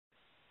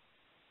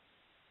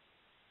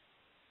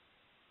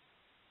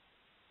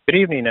Good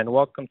evening and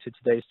welcome to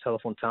today's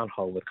telephone town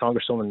hall with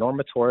Congresswoman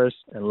Norma Torres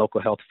and local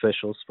health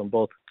officials from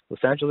both Los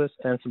Angeles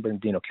and San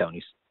Bernardino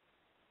counties.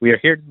 We are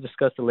here to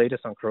discuss the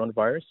latest on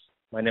coronavirus.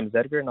 My name is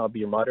Edgar and I'll be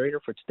your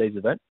moderator for today's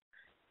event.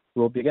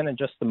 We will begin in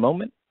just a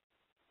moment.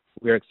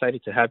 We are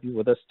excited to have you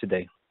with us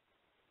today.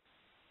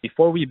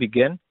 Before we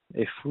begin,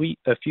 a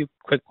few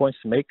quick points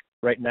to make.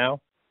 Right now,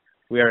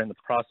 we are in the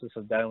process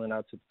of dialing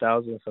out to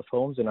thousands of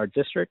homes in our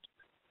district.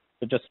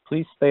 So just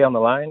please stay on the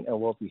line and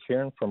we'll be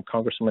hearing from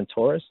Congresswoman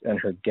Torres and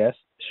her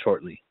guests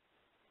shortly.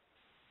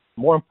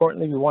 More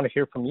importantly, we want to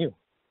hear from you.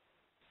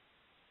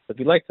 If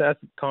you'd like to ask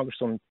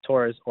Congresswoman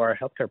Torres or our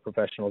healthcare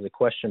professionals a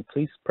question,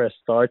 please press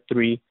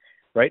 *3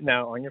 right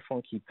now on your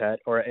phone keypad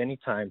or at any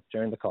time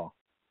during the call.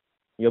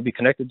 You'll be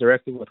connected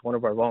directly with one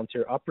of our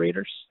volunteer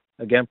operators.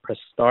 Again, press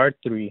 *3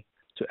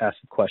 to ask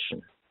a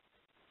question.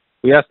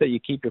 We ask that you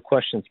keep your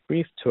questions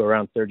brief to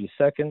around 30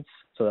 seconds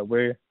so that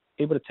we're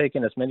able to take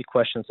in as many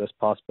questions as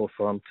possible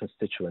from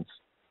constituents.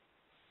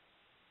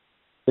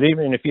 Good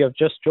evening. If you have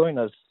just joined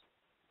us,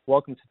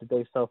 welcome to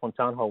today's telephone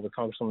town hall with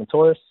Congresswoman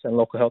Torres and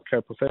local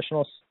healthcare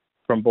professionals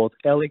from both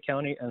LA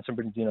County and San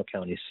Bernardino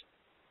counties.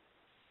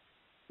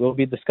 We'll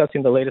be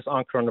discussing the latest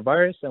on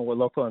coronavirus and what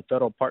local and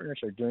federal partners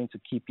are doing to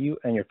keep you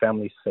and your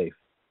families safe.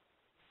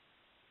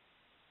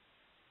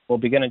 We'll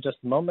begin in just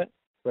a moment.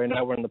 Right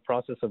now, we're in the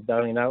process of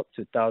dialing out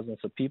to thousands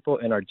of people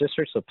in our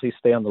district, so please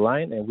stay on the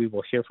line, and we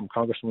will hear from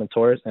Congresswoman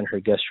Torres and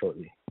her guests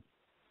shortly.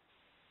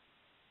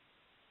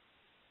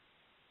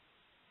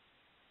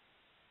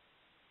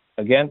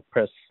 Again,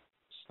 press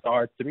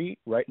 *3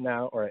 right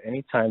now or at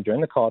any time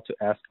during the call to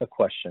ask a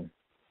question.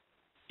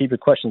 Keep your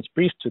questions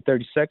brief to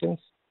 30 seconds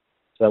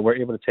so that we're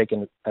able to take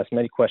in as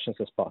many questions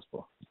as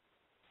possible.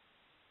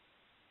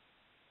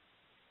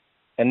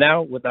 And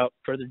now, without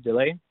further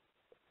delay,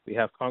 we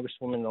have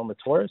Congresswoman Norma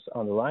Torres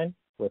on the line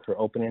with her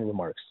opening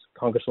remarks.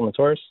 Congresswoman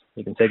Torres,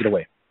 you can take it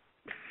away.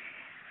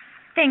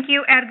 Thank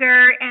you,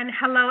 Edgar, and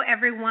hello,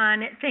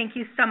 everyone. Thank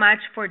you so much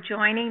for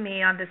joining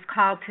me on this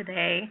call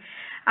today.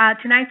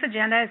 Tonight's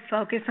agenda is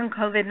focused on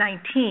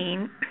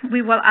COVID-19.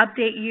 We will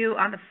update you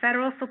on the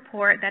federal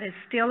support that is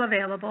still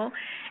available,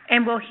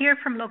 and we'll hear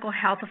from local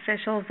health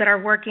officials that are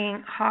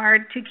working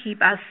hard to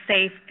keep us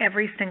safe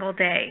every single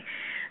day.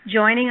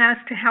 Joining us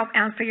to help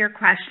answer your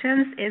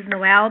questions is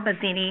Noel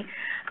Bazzini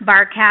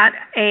Barkat,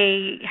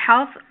 a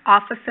health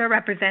officer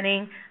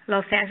representing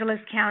Los Angeles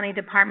County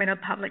Department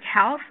of Public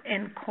Health,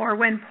 and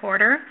Corwin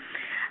Porter,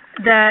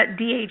 the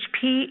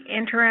DHP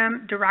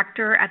interim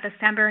director at the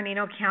San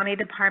Bernardino County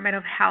Department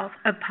of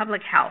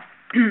Public Health.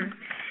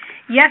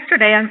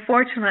 Yesterday,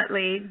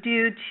 unfortunately,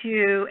 due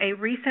to a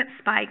recent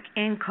spike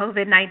in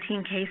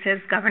COVID-19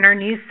 cases, Governor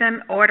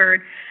Newsom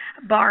ordered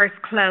bars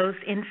closed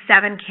in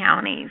 7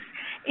 counties,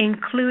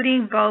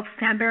 including both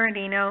San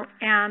Bernardino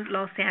and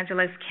Los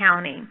Angeles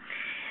County.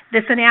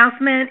 This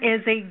announcement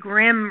is a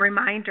grim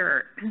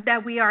reminder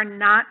that we are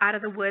not out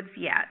of the woods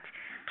yet.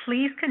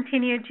 Please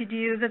continue to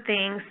do the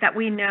things that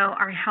we know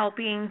are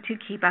helping to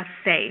keep us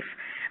safe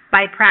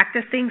by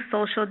practicing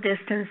social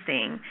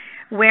distancing.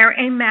 Wear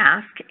a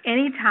mask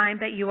anytime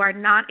that you are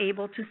not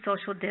able to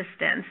social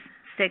distance,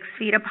 6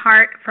 feet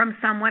apart from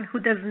someone who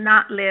does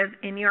not live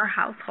in your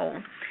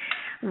household.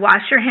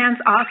 Wash your hands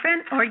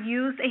often or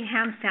use a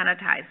hand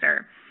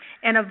sanitizer,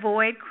 and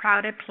avoid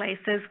crowded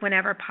places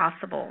whenever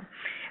possible.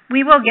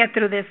 We will get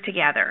through this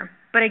together,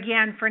 but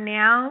again, for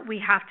now,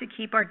 we have to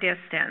keep our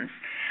distance.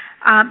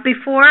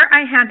 Before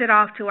I hand it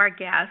off to our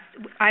guests,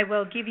 I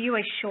will give you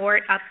a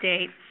short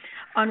update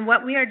on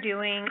what we are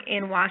doing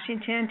in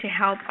Washington to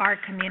help our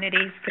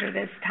communities through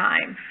this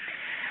time.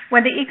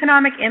 When the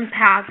economic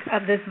impact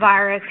of this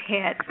virus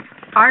hit,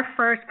 our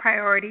first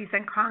priorities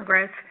in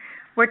Congress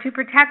were to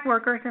protect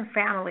workers and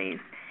families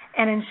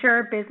and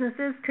ensure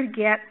businesses could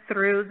get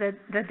through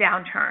the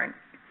downturn.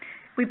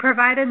 We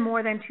provided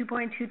more than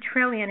 $2.2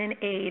 trillion in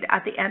aid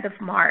at the end of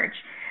March.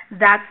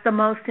 That's the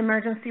most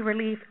emergency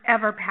relief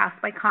ever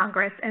passed by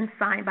Congress and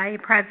signed by a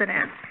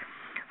president.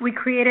 We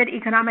created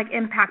economic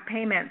impact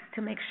payments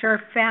to make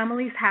sure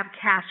families have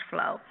cash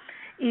flow.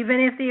 Even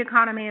if the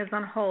economy is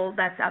on hold,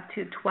 that's up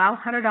to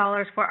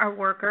 $1,200 for our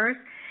workers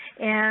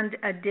and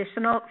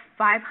additional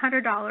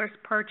 $500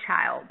 per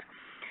child.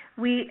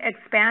 We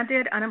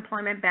expanded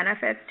unemployment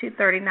benefits to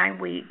 39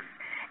 weeks.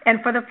 And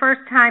for the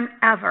first time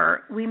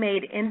ever, we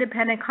made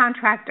independent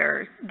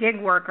contractors, gig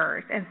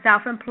workers, and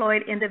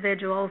self-employed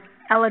individuals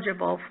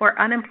eligible for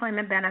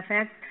unemployment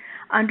benefits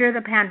under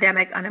the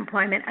Pandemic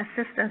Unemployment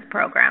Assistance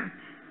Program.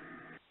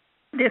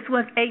 This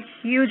was a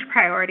huge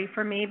priority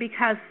for me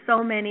because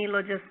so many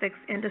logistics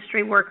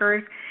industry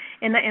workers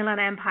in the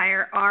Inland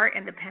Empire are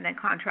independent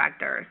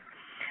contractors.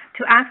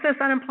 To access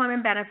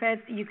unemployment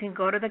benefits, you can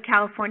go to the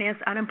California's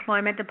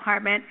Unemployment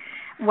Department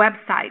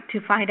website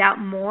to find out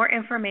more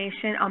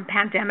information on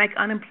pandemic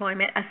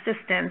unemployment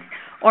assistance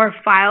or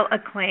file a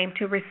claim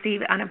to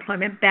receive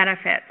unemployment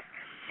benefits.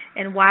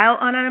 And while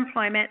on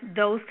unemployment,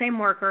 those same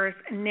workers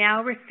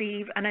now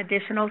receive an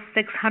additional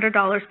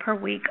 $600 per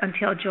week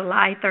until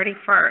July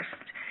 31st.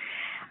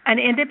 An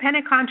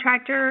independent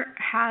contractor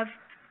have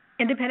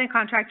independent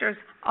contractors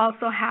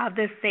also have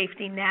this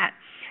safety net,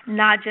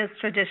 not just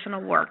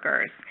traditional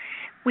workers.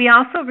 We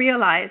also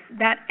realize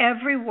that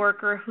every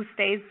worker who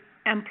stays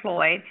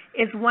employed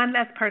is one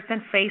less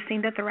person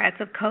facing the threats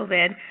of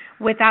COVID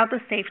without the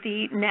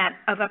safety net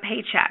of a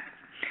paycheck.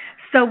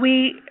 So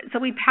we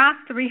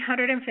passed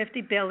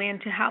 $350 billion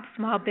to help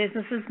small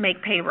businesses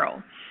make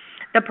payroll.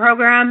 The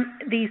program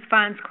these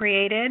funds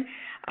created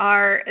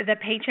are the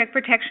Paycheck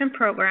Protection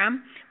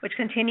Program, which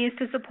continues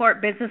to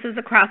support businesses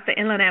across the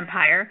Inland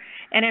Empire,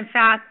 and in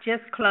fact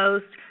just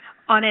closed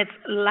on its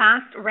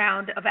last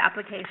round of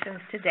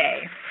applications today.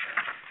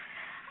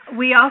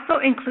 We also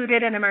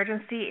included an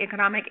emergency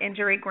economic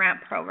injury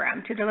grant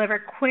program to deliver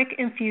quick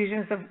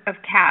infusions of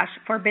cash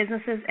for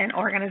businesses and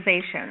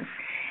organizations.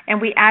 And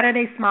we added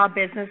a small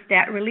business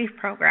debt relief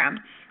program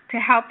to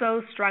help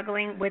those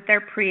struggling with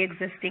their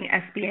pre-existing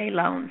SBA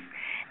loans.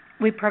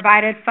 We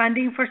provided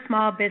funding for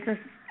small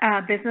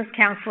business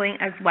counseling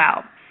as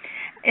well.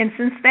 And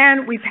since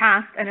then, we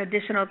passed an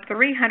additional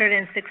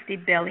 $360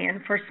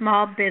 billion for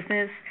small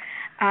business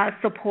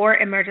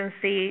support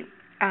emergency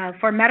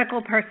for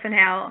medical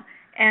personnel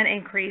and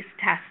increased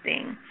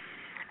testing.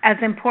 As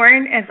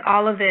important as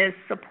all of this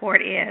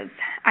support is,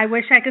 I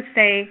wish I could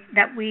say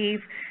that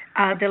we've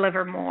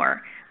delivered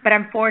more. But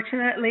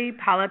unfortunately,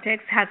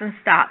 politics hasn't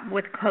stopped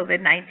with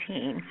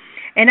COVID-19.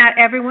 And not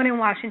everyone in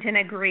Washington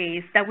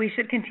agrees that we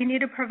should continue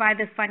to provide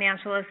this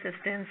financial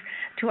assistance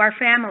to our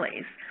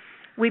families.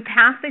 We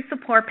passed a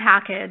support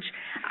package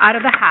out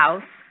of the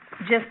House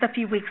just a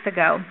few weeks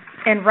ago,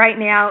 and right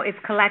now it's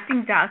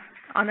collecting dust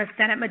on the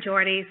Senate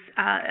Majority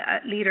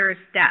Leader's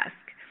desk.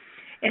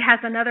 It has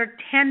another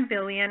 $10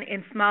 billion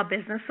in small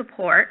business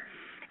support.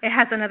 It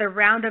has another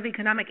round of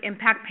economic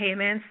impact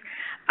payments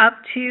up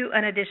to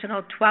an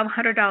additional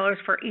 $1,200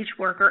 for each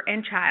worker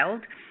and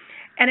child.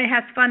 And it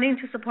has funding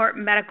to support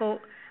medical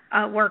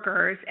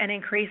workers and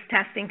increase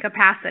testing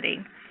capacity.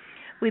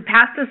 We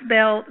passed this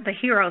bill, the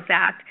HEROES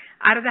Act,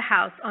 out of the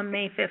House on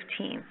May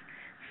 15th.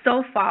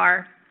 So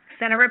far,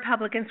 Senate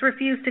Republicans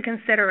refuse to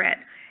consider it,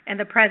 and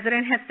the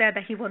President has said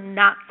that he will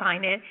not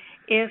sign it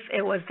if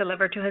it was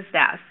delivered to his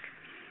desk.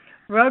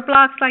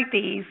 Roadblocks like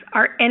these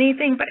are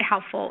anything but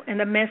helpful in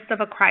the midst of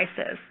a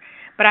crisis,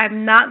 but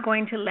I'm not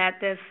going to let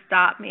this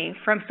stop me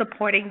from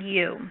supporting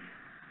you.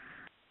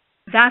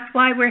 That's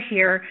why we're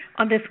here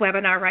on this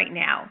webinar right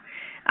now.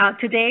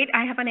 To date,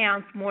 I have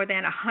announced more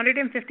than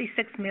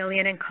 $156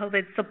 million in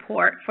COVID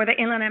support for the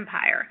Inland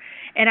Empire,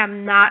 and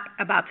I'm not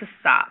about to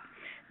stop.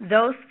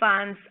 Those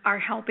funds are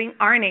helping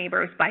our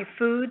neighbors buy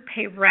food,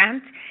 pay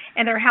rent,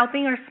 and they're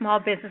helping our small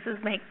businesses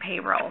make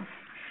payroll.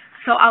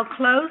 So I'll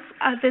close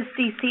this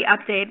DC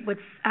update with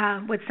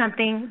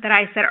something that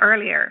I said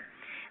earlier.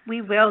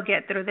 We will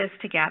get through this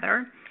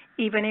together,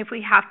 even if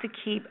we have to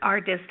keep our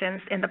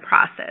distance in the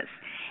process.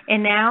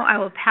 And now I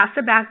will pass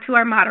it back to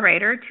our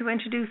moderator to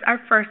introduce our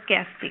first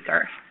guest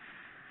speaker.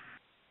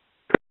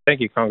 Thank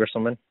you,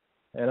 Congresswoman.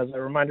 And as a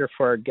reminder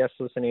for our guests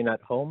listening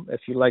at home, if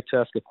you'd like to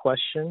ask a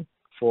question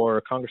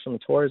for Congresswoman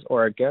Torres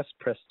or our guest,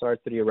 press *3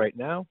 right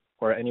now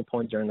or at any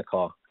point during the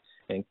call.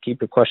 And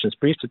keep your questions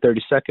brief to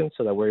 30 seconds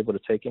so that we're able to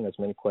take in as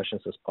many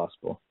questions as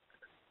possible.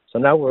 So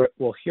now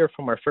we'll hear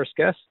from our first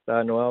guest,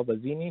 Noelle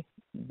Bazzini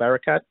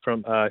Barakat.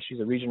 She's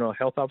a Regional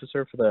Health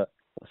Officer for the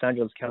Los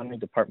Angeles County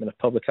Department of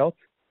Public Health.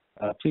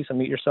 Please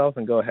unmute yourself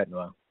and go ahead,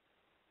 Noelle.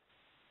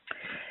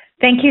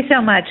 Thank you so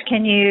much.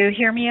 Can you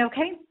hear me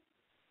okay?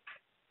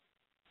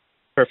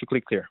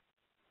 Perfectly clear.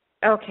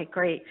 Okay,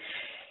 great.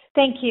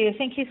 Thank you.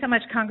 Thank you so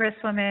much,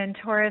 Congresswoman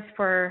Torres,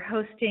 for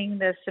hosting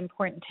this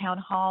important town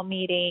hall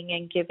meeting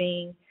and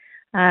giving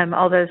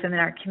all those in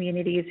our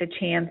communities a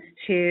chance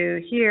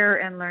to hear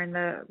and learn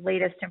the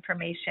latest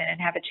information and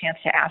have a chance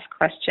to ask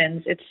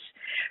questions. It's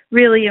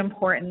really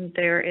important.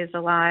 There is a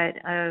lot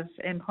of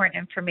important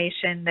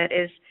information that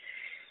is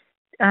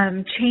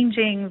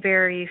changing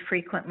very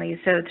frequently,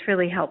 so it's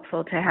really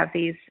helpful to have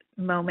these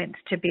moments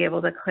to be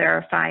able to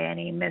clarify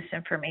any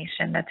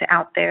misinformation that's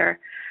out there.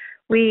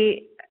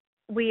 We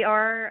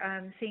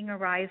are seeing a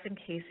rise in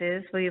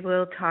cases. We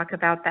will talk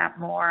about that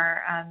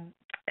more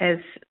as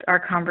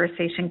our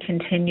conversation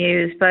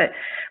continues, but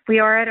we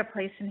are at a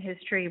place in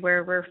history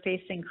where we're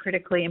facing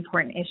critically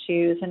important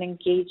issues and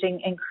engaging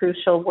in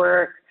crucial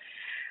work.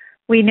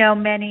 We know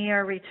many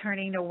are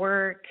returning to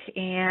work,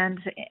 and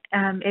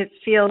it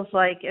feels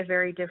like a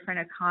very different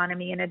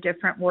economy and a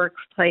different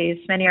workplace.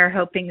 Many are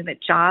hoping that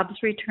jobs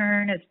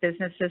return as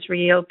businesses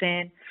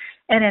reopen,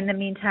 and in the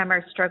meantime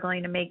are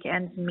struggling to make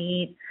ends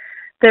meet.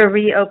 The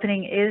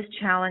reopening is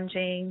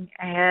challenging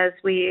as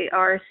we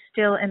are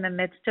still in the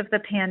midst of the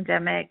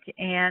pandemic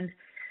and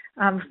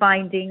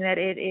finding that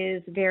it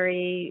is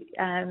very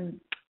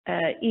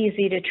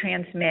easy to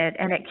transmit,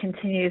 and it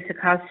continues to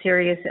cause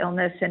serious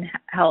illness and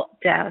health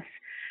deaths.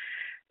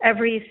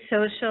 Every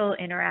social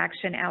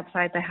interaction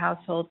outside the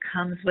household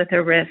comes with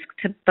a risk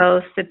to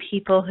both the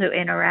people who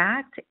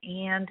interact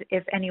and,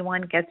 if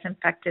anyone gets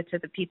infected, to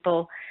the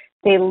people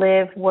they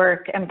live,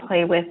 work, and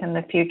play with in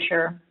the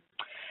future.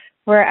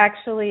 We're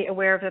actually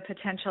aware of the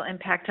potential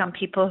impact on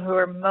people who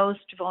are most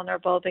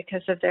vulnerable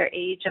because of their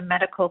age and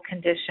medical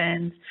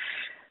conditions.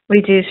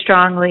 We do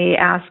strongly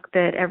ask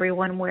that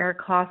everyone wear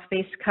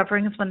cloth-based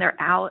coverings when they're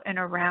out and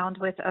around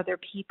with other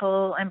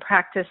people and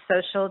practice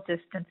social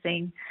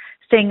distancing,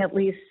 staying at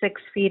least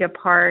 6 feet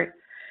apart.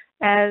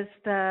 As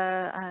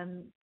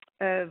the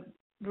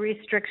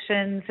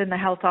restrictions and the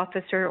health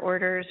officer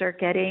orders are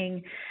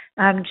getting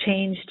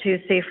changed to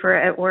safer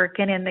at work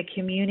and in the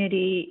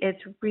community,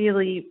 it's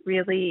really,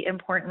 really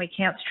important. We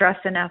can't stress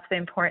enough the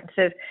importance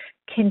of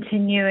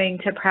continuing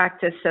to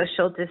practice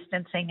social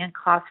distancing and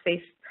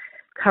cloth-based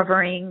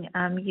covering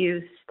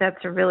use.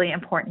 That's a really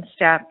important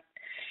step.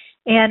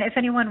 And if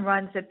anyone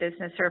runs a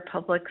business or a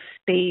public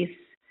space,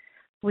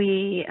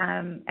 we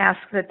ask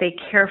that they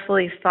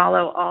carefully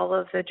follow all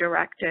of the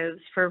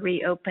directives for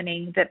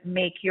reopening that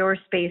make your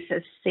space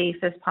as safe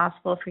as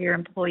possible for your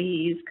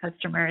employees,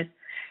 customers,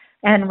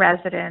 and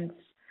residents.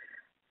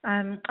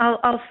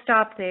 I'll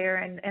stop there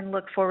and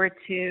look forward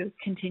to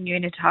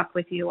continuing to talk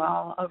with you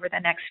all over the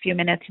next few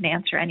minutes and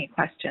answer any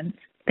questions.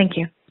 Thank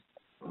you.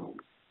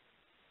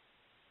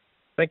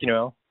 Thank you,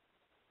 Noelle.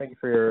 Thank you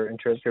for your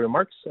interesting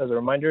remarks. As a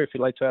reminder, if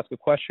you'd like to ask a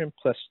question,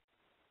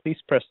 please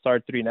press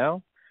star 3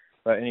 now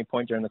at any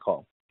point during the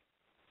call.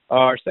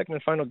 Our second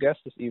and final guest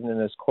this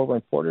evening is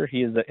Corwin Porter.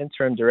 He is the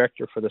Interim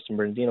Director for the San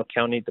Bernardino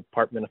County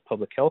Department of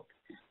Public Health.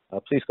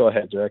 Please go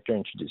ahead, Director,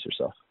 and introduce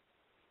yourself.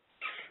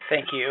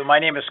 Thank you. My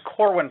name is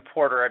Corwin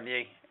Porter. I'm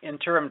the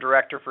Interim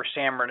Director for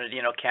San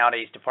Bernardino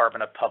County's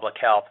Department of Public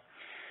Health.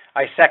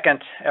 I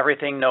second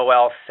everything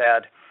Noelle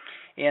said.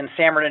 In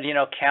San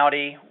Bernardino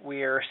County,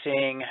 we are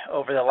seeing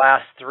over the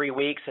last 3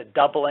 weeks a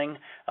doubling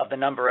of the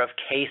number of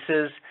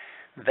cases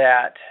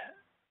that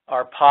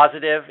are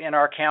positive in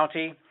our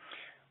county.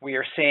 We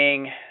are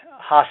seeing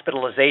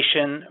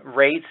hospitalization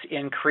rates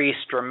increase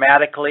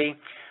dramatically,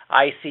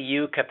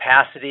 ICU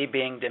capacity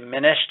being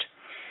diminished.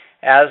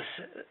 As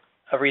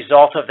a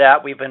result of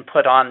that, we've been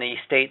put on the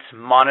state's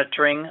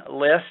monitoring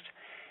list,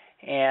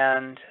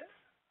 and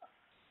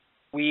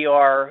we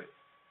are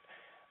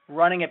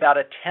running about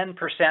a 10%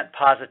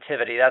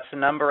 positivity. That's the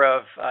number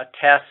of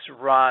tests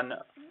run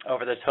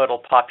over the total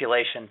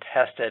population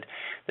tested.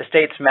 The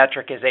state's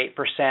metric is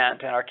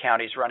 8%, and our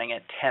county's running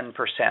at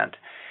 10%,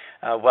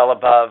 well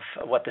above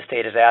what the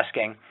state is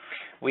asking.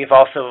 We've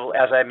also,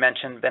 as I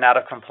mentioned, been out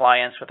of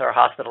compliance with our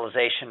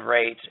hospitalization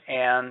rate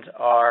and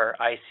our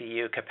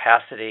ICU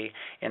capacity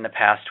in the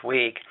past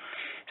week.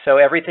 So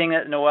everything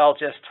that Noelle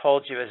just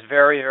told you is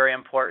very, very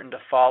important to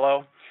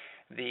follow.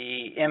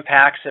 The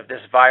impacts of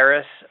this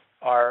virus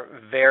are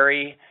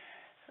very,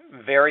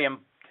 very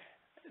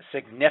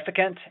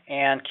significant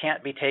and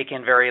can't be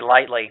taken very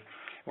lightly.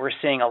 We're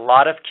seeing a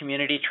lot of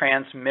community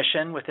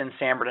transmission within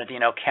San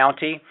Bernardino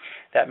County.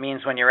 That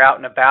means when you're out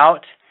and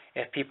about,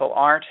 if people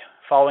aren't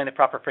following the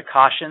proper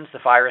precautions, the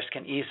virus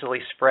can easily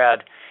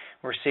spread.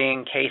 We're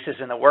seeing cases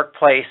in the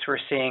workplace. We're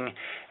seeing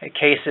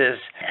cases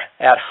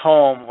at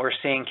home. We're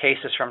seeing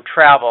cases from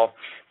travel.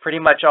 Pretty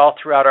much all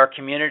throughout our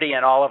community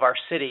and all of our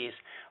cities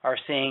are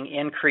seeing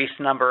increased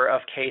number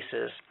of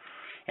cases.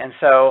 And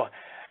so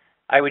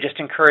I would just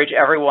encourage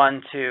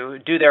everyone to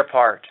do their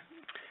part.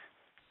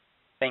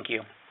 Thank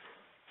you.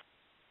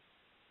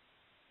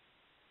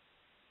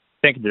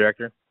 Thank you,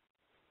 Director.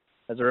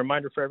 As a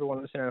reminder for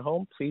everyone listening at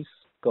home, please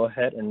go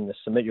ahead and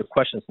submit your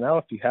questions now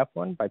if you have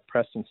one by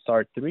pressing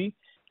star 3.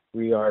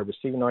 We are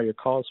receiving all your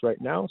calls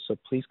right now, so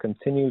please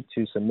continue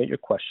to submit your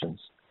questions.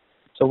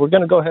 So we're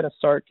going to go ahead and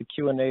start the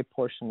Q&A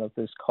portion of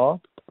this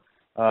call.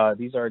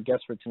 These are our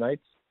guests for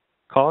tonight's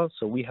call,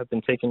 so we have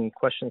been taking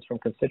questions from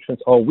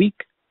constituents all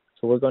week.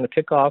 So we're going to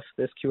kick off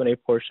this Q&A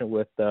portion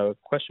with a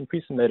question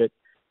pre-submitted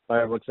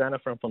by Roxana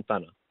from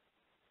Fontana.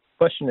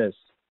 Question is,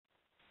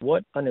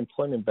 what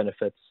unemployment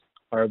benefits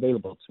are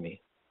available to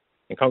me?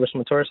 And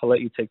Congressman Torres, I'll let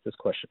you take this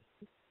question.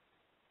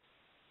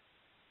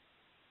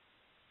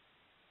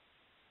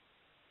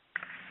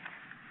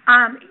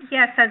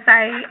 Yes, as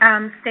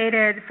I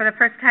stated, for the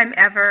first time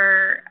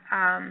ever,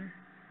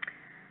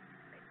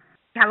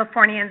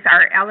 Californians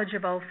are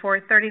eligible for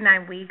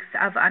 39 weeks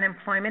of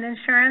unemployment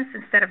insurance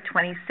instead of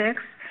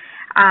 26,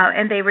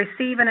 and they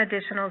receive an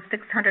additional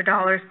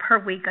 $600 per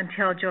week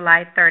until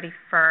July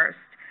 31st.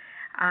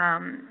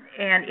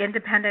 And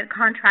independent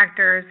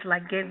contractors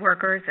like gig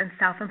workers and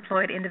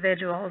self-employed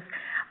individuals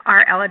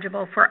are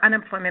eligible for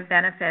unemployment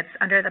benefits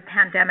under the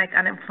Pandemic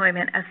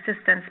Unemployment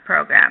Assistance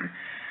Program.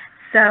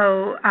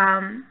 So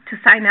to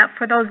sign up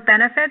for those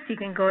benefits, you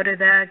can go to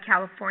the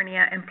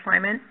California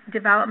Employment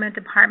Development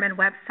Department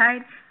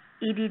website,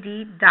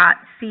 edd.ca.gov,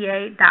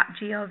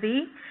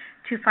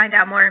 to find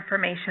out more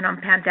information on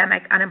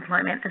pandemic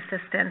unemployment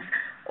assistance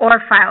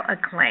or file a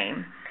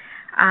claim.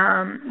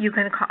 You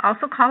can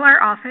also call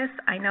our office.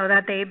 I know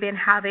that they've been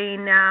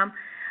having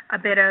a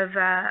bit of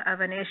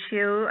an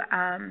issue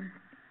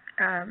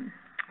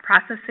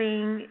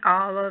processing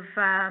all of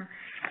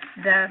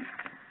the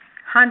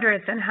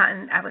hundreds and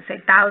I would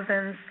say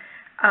thousands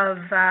of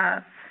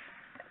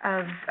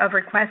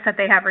requests that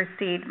they have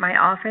received. My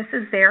office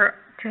is there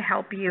to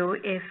help you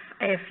if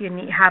you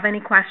have any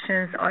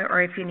questions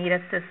or if you need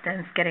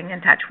assistance getting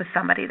in touch with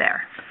somebody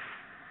there.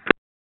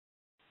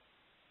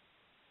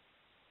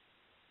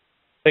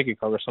 Thank you,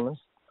 Congresswoman,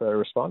 for the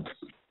response.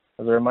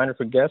 As a reminder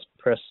for guests,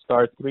 press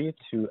 *3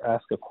 to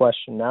ask a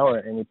question now or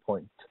at any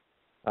point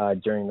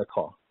during the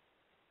call.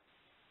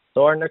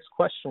 So our next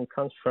question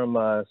comes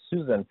from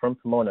Susan from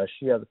Pomona.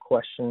 She has a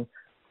question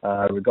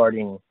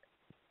regarding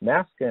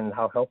masks and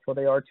how helpful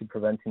they are to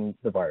preventing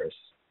the virus.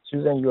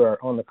 Susan, you are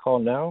on the call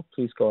now.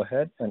 Please go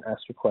ahead and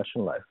ask your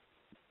question live.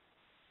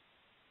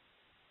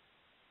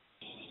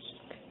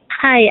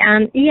 Hi.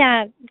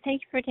 Yeah,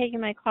 thank you for taking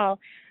my call.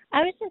 I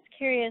was just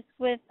curious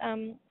with,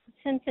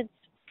 since it's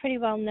pretty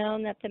well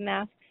known that the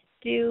masks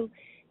do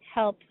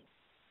help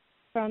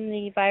from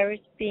the virus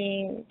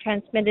being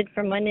transmitted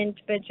from one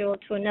individual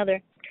to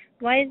another,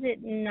 why is it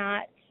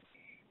not,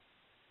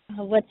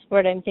 what's the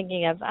word I'm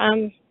thinking of?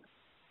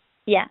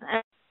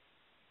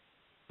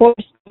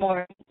 Forced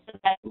more so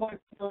that more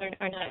people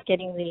are not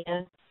getting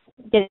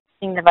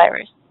the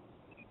virus.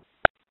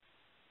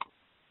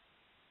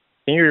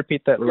 Can you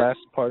repeat that last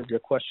part of your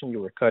question? You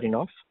were cutting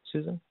off,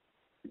 Susan.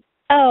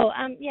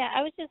 Yeah,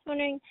 I was just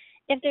wondering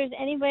if there's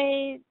any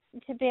way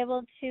to be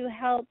able to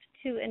help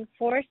to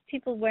enforce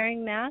people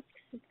wearing masks.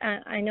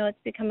 I know it's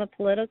become a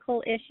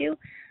political issue,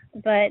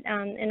 but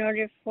in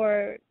order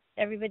for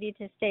everybody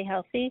to stay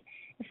healthy,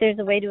 if there's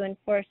a way to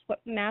enforce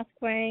mask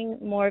wearing,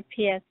 more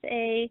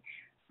PSA,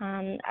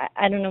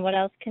 I don't know what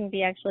else can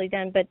be actually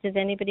done, but does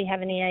anybody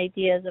have any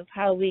ideas of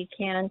how we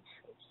can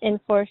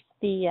enforce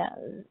the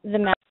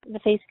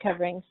face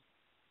coverings?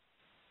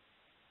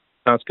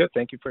 Sounds good.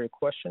 Thank you for your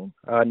question.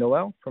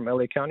 Noelle from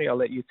LA County, I'll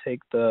let you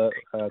take the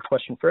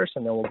question first,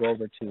 and then we'll go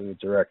over to the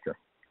director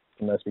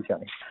from SB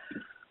County.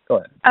 Go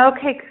ahead.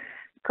 Okay,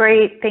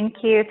 great. Thank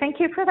you. Thank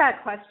you for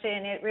that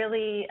question. It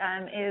really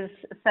is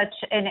such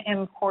an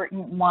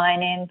important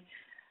one. And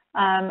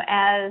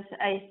as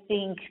I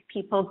think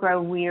people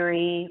grow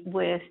weary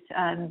with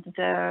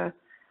the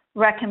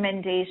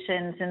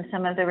recommendations and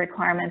some of the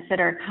requirements that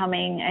are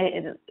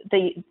coming,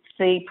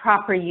 the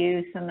proper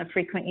use and the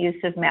frequent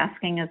use of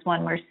masking is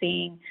one we're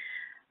seeing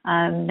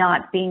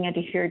not being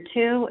adhered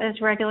to as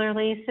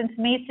regularly. Since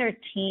May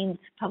 13th,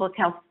 Public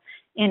Health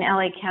in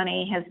LA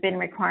County has been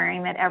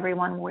requiring that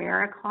everyone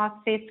wear a cloth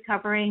face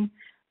covering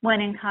when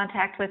in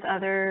contact with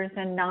others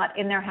and not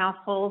in their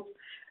households.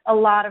 A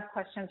lot of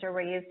questions are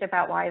raised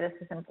about why this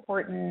is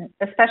important,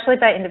 especially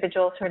by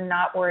individuals who are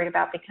not worried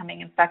about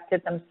becoming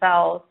infected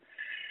themselves.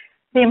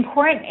 The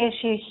important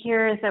issue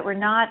here is that we're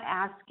not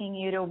asking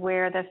you to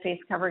wear the face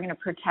covering to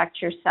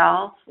protect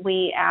yourself.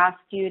 We ask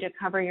you to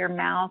cover your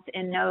mouth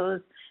and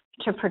nose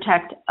to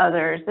protect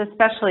others,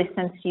 especially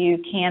since you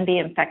can be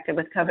infected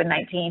with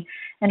COVID-19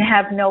 and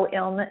have no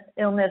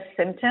illness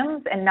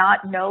symptoms and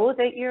not know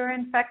that you're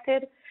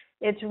infected.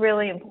 It's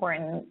really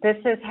important. This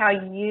is how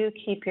you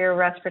keep your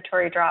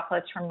respiratory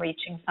droplets from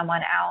reaching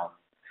someone else.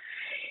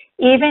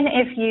 Even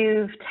if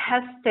you've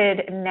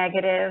tested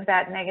negative,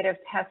 that negative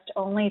test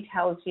only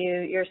tells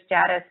you your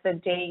status the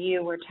day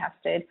you were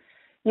tested.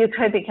 You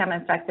could become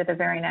infected the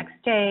very next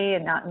day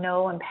and not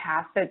know and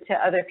pass it to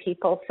other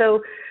people.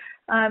 So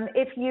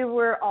if you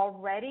were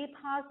already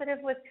positive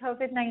with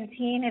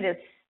COVID-19, it is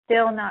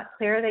still not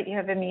clear that you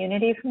have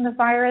immunity from the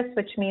virus,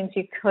 which means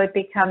you could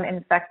become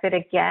infected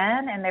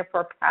again and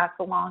therefore pass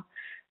along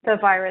the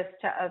virus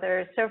to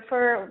others. So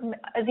for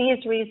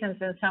these reasons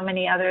and so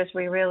many others,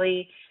 we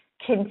really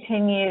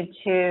continue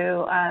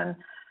to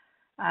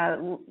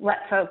let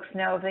folks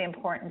know the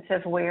importance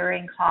of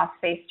wearing cloth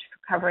face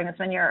coverings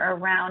when you're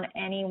around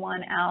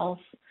anyone else.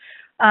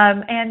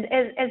 And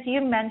as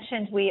you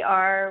mentioned, we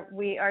are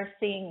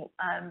seeing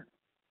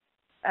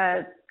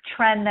a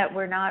trend that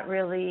we're not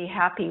really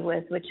happy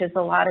with, which is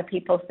a lot of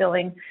people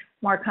feeling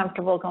more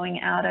comfortable going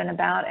out and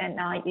about and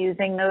not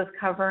using those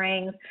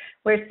coverings.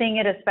 We're seeing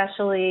it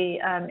especially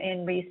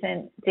in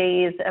recent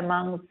days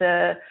among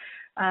the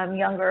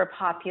younger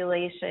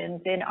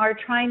populations, and are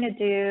trying to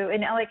do,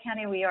 in LA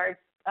County, we are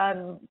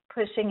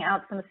pushing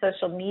out some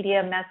social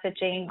media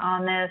messaging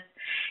on this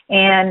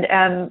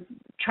and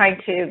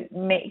trying to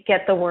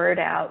get the word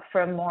out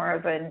from more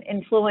of an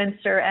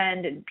influencer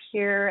end and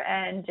peer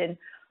end, and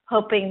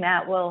hoping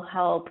that will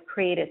help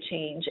create a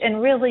change.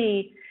 And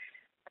really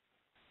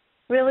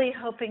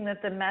hoping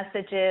that the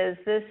message is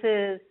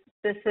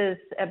this is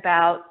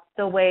about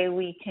the way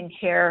we can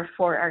care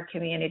for our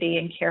community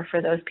and care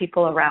for those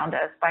people around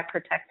us by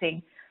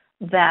protecting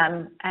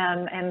them,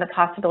 and the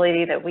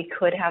possibility that we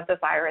could have the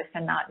virus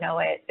and not know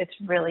it. It's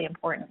really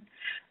important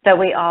that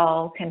we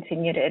all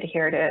continue to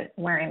adhere to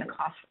wearing the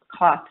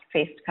cloth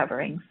face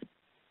coverings.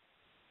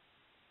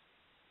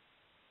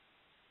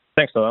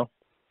 Thanks, Noelle.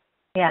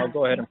 Yeah. I'll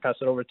go ahead and pass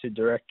it over to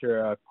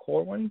Director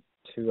Corwin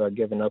to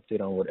give an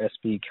update on what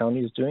SB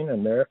County is doing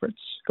and their efforts.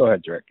 Go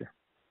ahead, Director.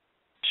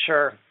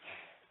 Sure.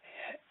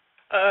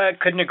 I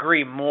couldn't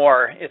agree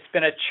more. It's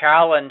been a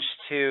challenge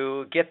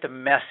to get the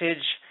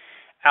message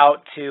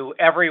out to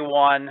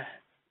everyone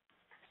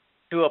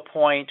to a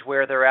point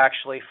where they're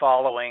actually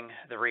following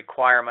the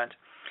requirement.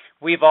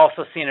 we've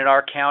also seen in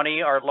our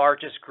county our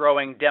largest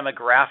growing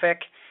demographic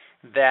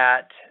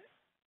that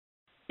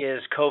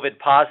is COVID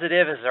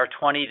positive is our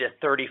 20 to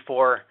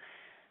 34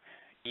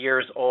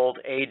 years old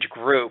age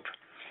group.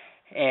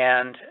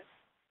 And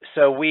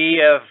so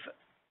we have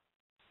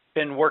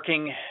been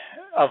working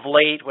of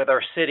late with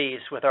our cities,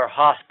 with our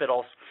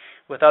hospitals,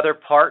 with other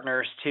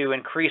partners to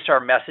increase our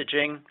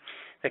messaging.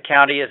 The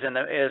county is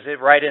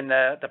right in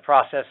the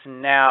process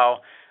now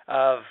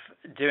of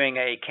doing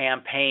a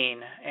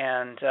campaign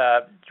and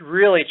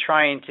really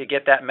trying to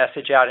get that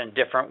message out in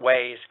different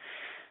ways,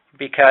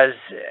 because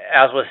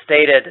as was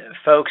stated,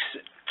 folks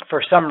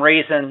for some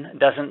reason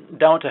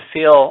don't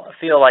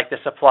feel like this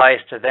applies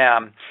to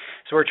them.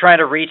 So we're trying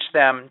to reach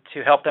them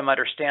to help them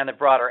understand the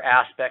broader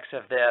aspects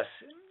of this.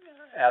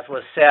 As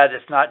was said,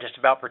 it's not just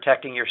about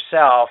protecting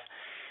yourself,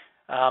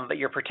 but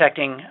you're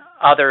protecting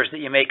others that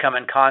you may come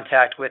in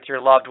contact with, your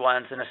loved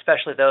ones, and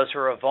especially those who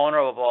are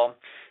vulnerable,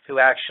 who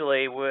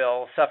actually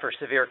will suffer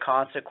severe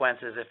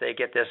consequences if they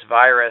get this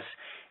virus.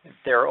 If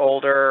they're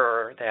older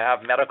or they have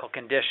medical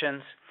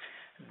conditions,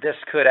 this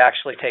could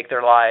actually take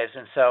their lives.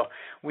 And so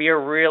we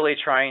are really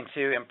trying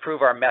to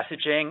improve our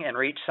messaging and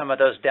reach some of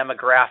those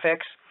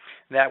demographics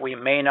that we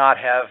may not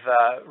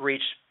have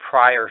reached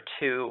prior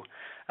to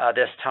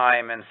this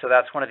time. And so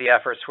that's one of the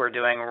efforts we're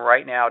doing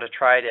right now to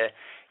try to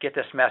get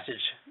this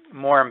message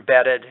more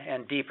embedded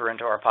and deeper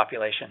into our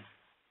population.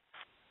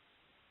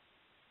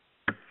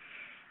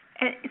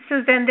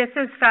 Susan, this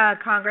is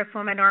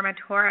Congresswoman Norma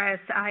Torres.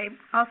 I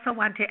also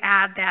want to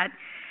add that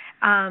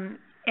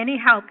any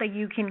help that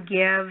you can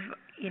give,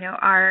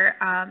 our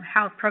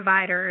health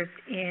providers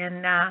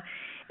in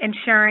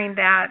ensuring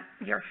that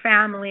your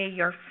family,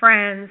 your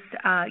friends,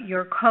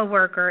 your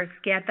coworkers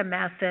get the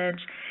message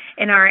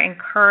and are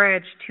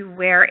encouraged to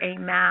wear a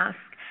mask.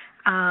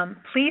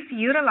 Please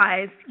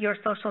utilize your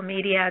social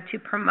media to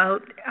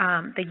promote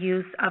the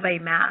use of a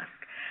mask.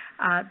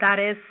 That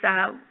is,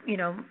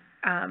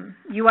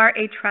 you are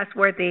a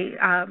trustworthy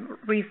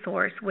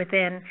resource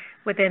within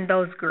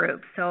those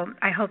groups. So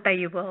I hope that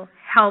you will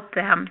help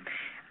them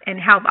and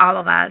help all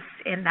of us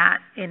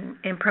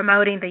in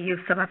promoting the use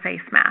of a face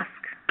mask.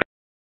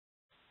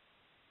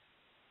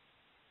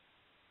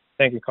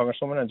 Thank you,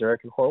 Congresswoman and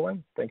Director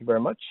Corwin. Thank you very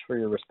much for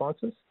your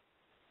responses.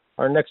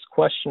 Our next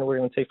question we're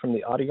going to take from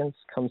the audience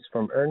comes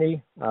from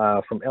Ernie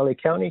from LA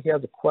County. He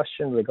has a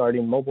question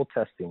regarding mobile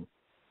testing.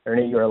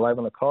 Ernie, you are live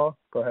on the call.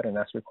 Go ahead and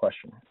ask your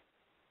question.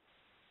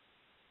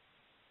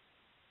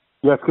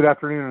 Yes, good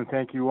afternoon, and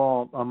thank you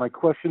all. My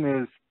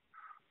question is,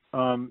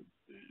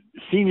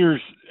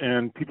 seniors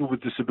and people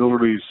with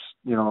disabilities,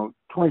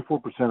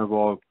 24% of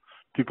all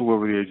people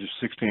over the age of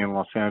 60 in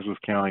Los Angeles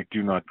County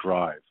do not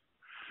drive.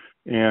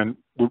 And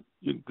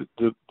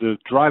the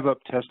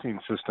drive-up testing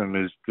system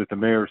that the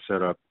mayor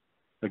set up,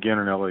 again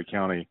in LA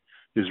County,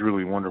 is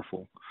really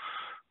wonderful.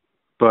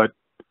 But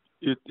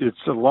it's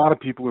a lot of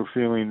people are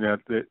feeling that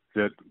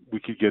we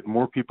could get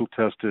more people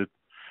tested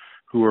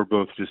who are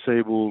both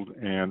disabled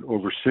and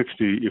over 60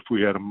 if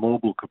we had a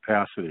mobile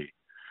capacity.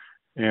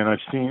 And I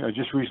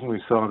just recently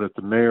saw that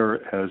the mayor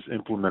has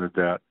implemented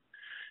that,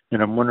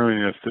 and I'm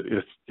wondering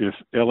if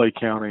LA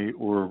County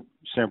or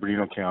San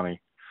Bernardino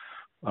County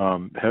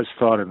has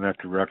thought in that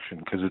direction,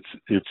 because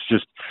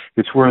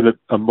it's where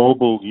a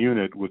mobile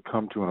unit would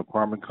come to an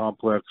apartment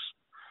complex,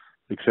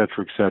 et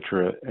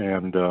cetera,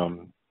 and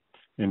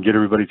get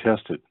everybody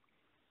tested.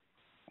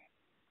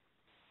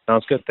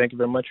 Sounds good. Thank you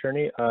very much,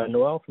 Ernie.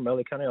 Noelle from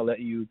LA County, I'll let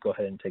you go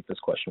ahead and take this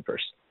question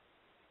first.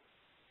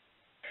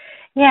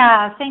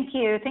 Yeah, thank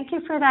you. Thank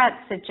you for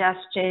that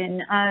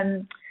suggestion.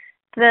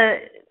 The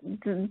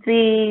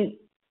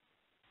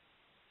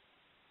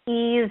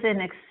ease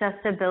and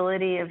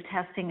accessibility of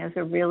testing is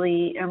a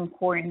really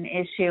important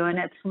issue, and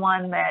it's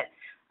one that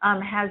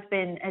has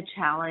been a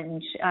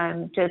challenge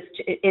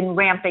just in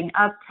ramping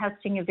up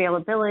testing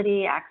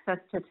availability, access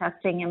to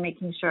testing, and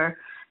making sure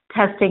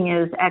testing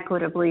is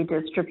equitably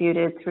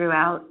distributed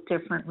throughout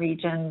different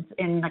regions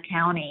in the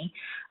county.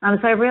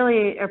 So I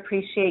really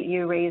appreciate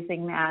you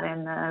raising that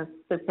and the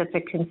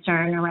specific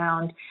concern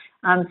around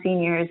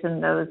seniors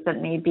and those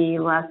that may be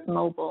less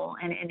mobile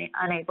and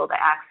unable to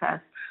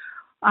access.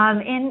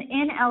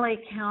 In LA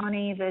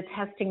County, the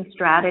testing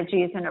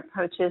strategies and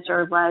approaches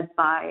are led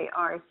by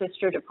our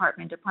sister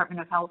department, Department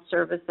of Health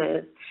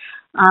Services.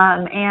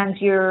 And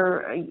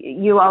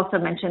you also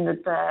mentioned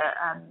that the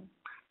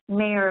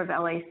Mayor of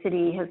LA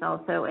City has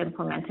also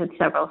implemented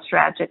several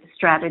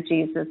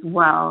strategies as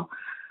well.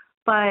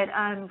 But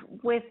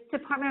with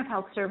Department of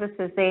Health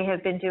Services, they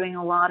have been doing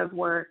a lot of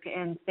work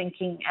in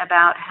thinking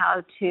about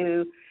how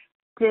to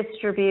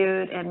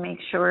distribute and make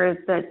sure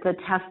that the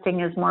testing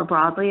is more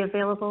broadly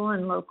available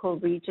in local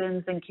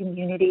regions and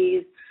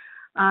communities.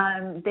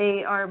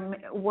 They are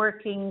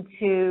working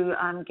to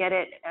get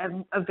it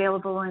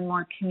available in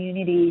more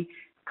community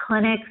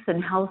clinics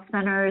and health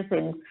centers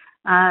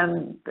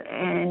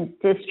and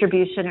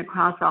distribution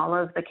across all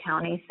of the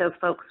county, so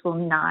folks will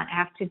not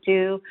have to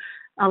do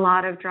a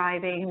lot of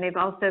driving. They've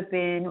also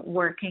been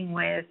working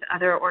with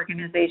other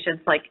organizations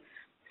like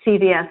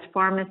CVS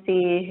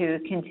Pharmacy, who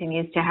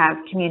continues to have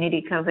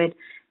community COVID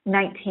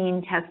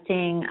COVID-19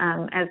 testing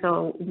as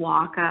a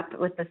walk-up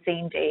with the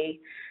same day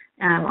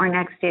or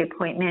next day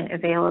appointment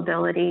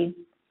availability.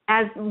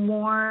 As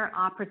more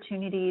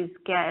opportunities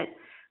get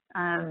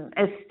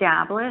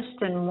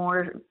established and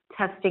more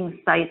testing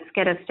sites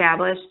get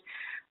established,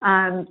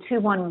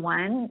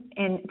 211,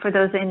 and for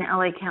those in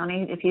LA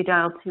County, if you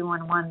dial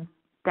 211,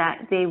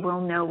 that they will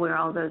know where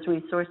all those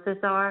resources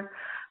are,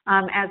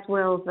 as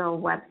will the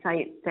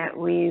website that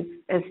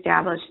we've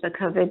established, the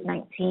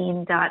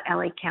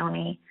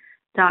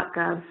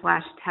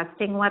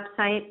covid19.lacounty.gov/testing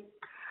website.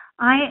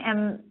 I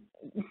am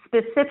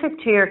specific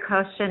to your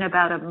question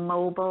about a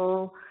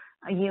mobile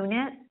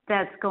unit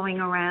that's going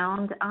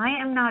around. I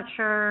am not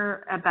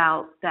sure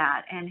about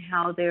that and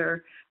how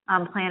they're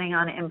planning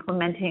on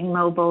implementing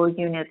mobile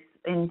units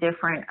in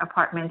different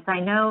apartments. I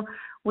know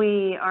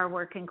we are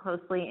working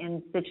closely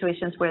in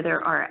situations where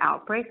there are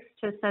outbreaks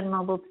to send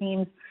mobile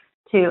teams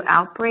to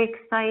outbreak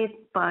sites,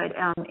 but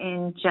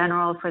in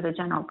general, for the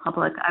general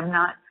public, I'm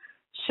not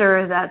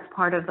sure that's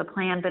part of the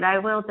plan, but I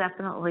will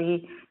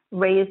definitely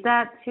raise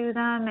that to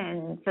them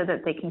and so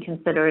that they can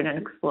consider it and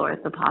explore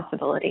the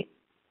possibility.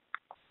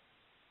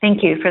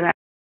 Thank you for that.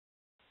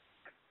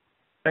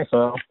 Thanks,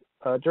 Al.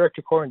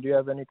 Director Corwin, do you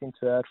have anything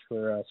to add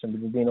for San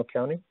Bernardino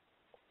County?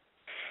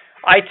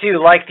 I too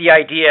like the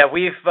idea.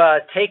 We've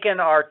taken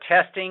our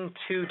testing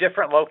to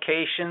different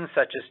locations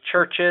such as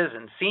churches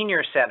and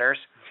senior centers.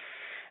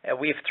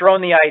 We've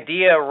thrown the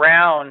idea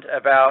around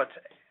about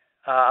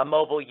a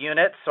mobile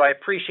unit, so I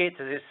appreciate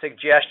the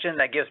suggestion.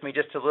 That gives me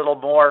just a little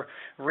more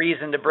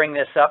reason to bring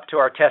this up to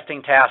our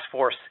testing task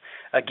force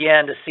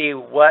again to see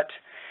what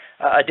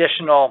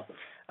additional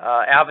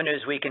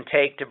avenues we can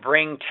take to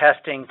bring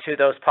testing to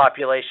those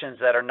populations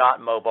that are not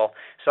mobile.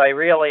 So I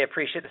really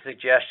appreciate the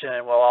suggestion,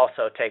 and we'll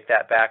also take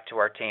that back to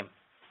our team.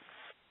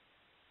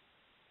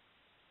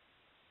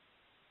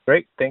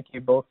 Great. Thank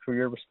you both for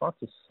your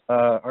responses.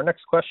 Our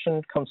next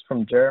question comes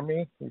from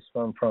Jeremy. He's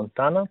from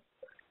Fontana.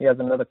 He has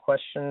another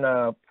question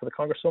for the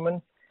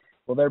Congresswoman.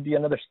 Will there be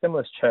another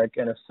stimulus check,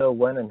 and if so,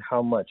 when and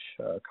how much?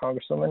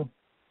 Congresswoman,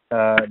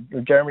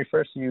 Jeremy,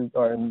 first, you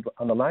are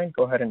on the line.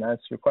 Go ahead and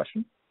answer your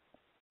question.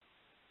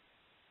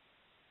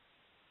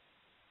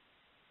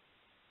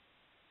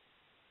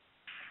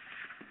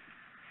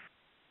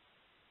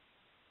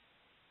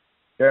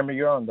 Jeremy,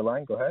 you're on the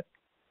line. Go ahead.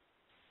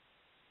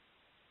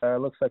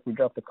 Looks like we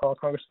dropped the call,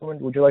 Congresswoman.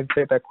 Would you like to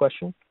take that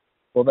question?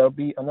 Will there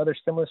be another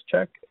stimulus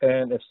check?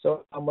 And if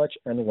so, how much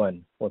and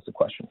when? What's the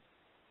question?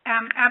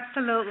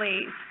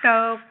 Absolutely.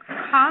 So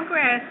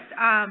Congress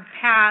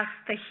passed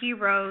the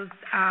HEROES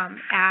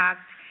Act.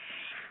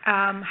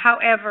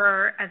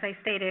 However, as I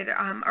stated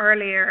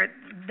earlier,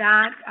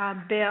 that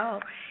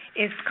bill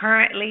is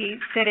currently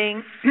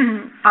sitting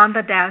on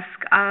the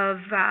desk of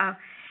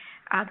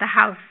the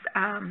House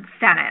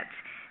Senate.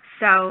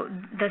 So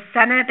the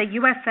Senate, the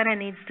U.S. Senate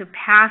needs to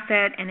pass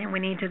it, and then we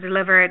need to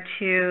deliver it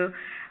to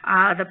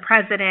the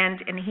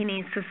President, and he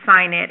needs to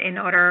sign it in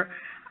order,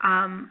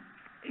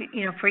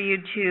 for you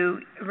to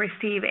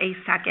receive a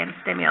second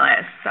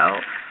stimulus. So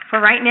for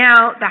right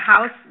now, the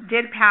House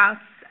did pass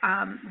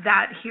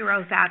that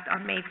HEROES Act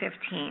on May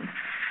 15th,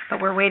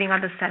 but we're waiting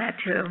on the Senate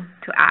to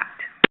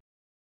act.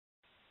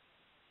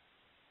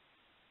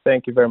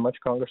 Thank you very much,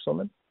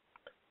 Congresswoman.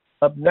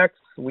 Up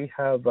next, we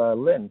have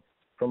Lynn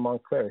from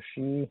Montclair.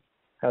 She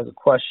has a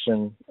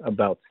question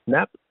about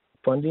SNAP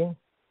funding.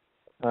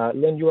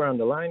 Lynn, you are on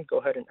the line. Go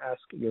ahead and ask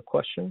your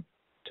question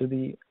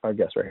to our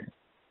guest right here.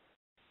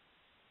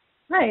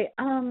 Hi,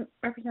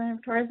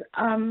 Representative Torres.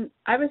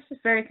 I was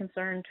just very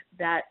concerned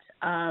that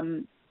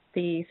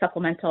the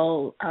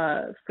supplemental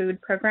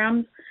food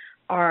programs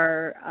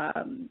are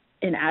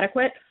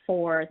inadequate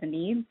for the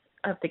needs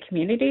of the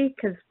community,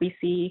 because we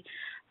see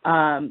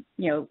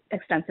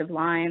extensive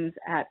lines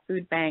at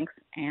food banks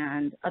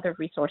and other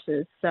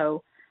resources.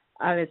 So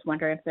I was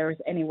wondering if there was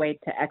any way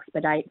to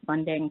expedite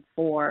funding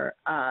for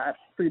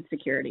food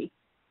security.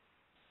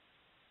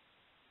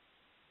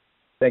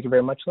 Thank you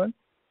very much, Lynn.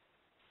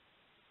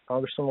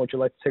 Congresswoman, would you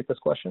like to take this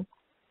question?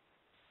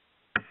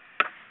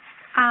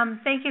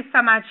 Thank you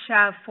so much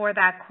for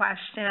that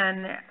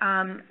question.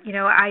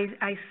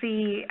 I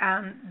see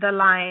the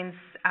lines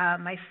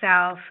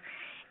myself,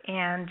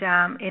 and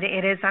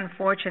it is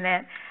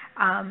unfortunate.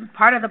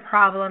 Part of the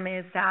problem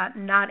is that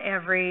not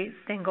every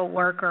single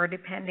worker,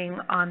 depending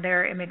on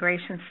their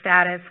immigration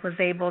status, was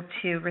able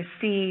to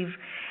receive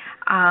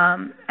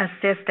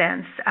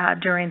assistance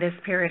during this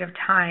period of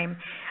time.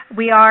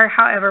 We are,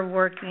 however,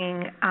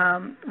 working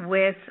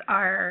with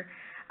our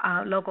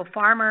local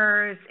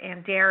farmers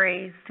and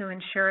dairies to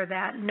ensure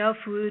that no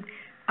food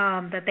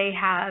that they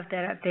have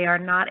that they are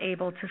not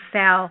able to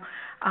sell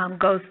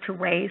goes to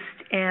waste,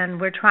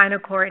 and we're trying to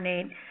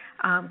coordinate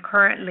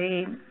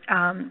currently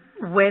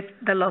with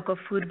the local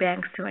food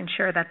banks to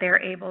ensure that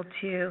they're able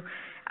to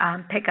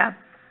pick up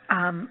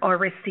or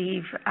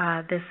receive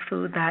this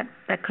food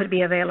that could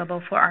be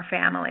available for our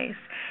families.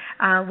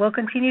 We'll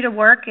continue to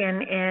work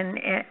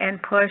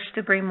and push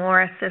to bring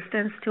more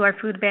assistance to our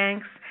food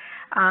banks.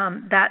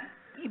 That,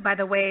 by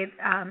the way,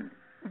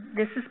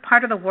 this is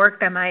part of the work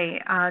that my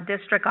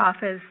district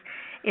office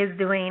is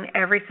doing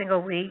every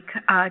single week,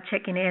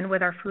 checking in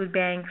with our food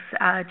banks,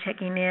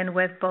 checking in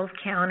with both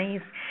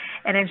counties,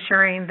 and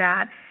ensuring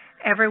that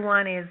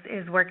everyone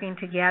is working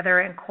together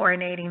and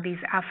coordinating these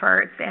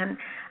efforts. And,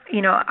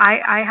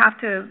 I have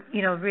to,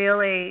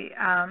 really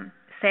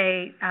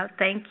say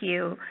thank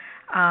you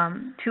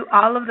to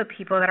all of the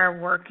people that are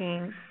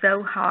working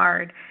so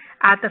hard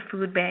at the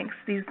food banks.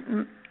 These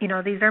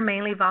are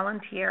mainly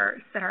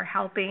volunteers that are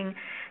helping,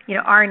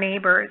 our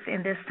neighbors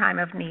in this time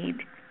of need.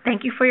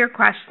 Thank you for your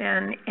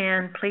question,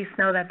 and please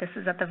know that this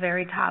is at the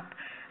very top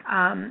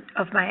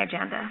of my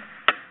agenda.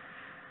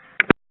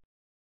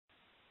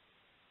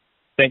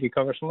 Thank you,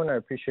 Congresswoman. I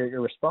appreciate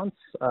your response.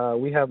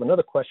 We have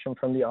another question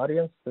from the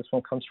audience. This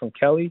one comes from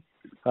Kelly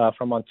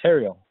from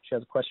Ontario. She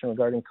has a question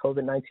regarding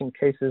COVID-19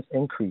 cases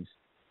increase.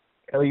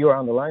 Kelly, you are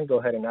on the line. Go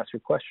ahead and ask your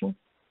question.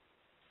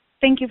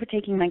 Thank you for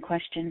taking my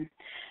question.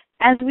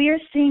 As we are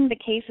seeing the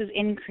cases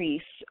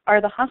increase, are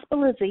the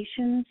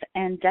hospitalizations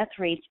and death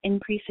rates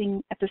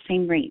increasing at the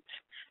same rate?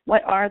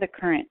 What are the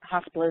current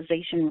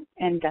hospitalization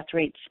and death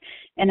rates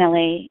in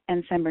LA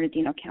and San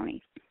Bernardino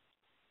counties?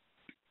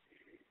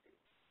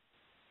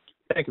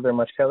 Thank you very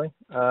much, Kelly.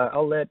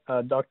 I'll let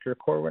Director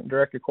Corwin,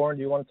 do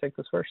you want to take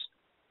this first?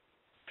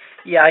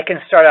 Yeah, I can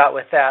start out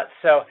with that.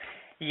 So,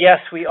 yes,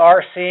 we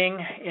are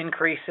seeing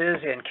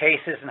increases in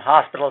cases and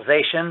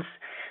hospitalizations.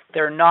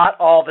 They're not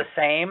all the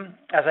same.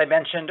 As I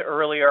mentioned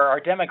earlier,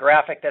 our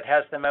demographic that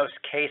has the most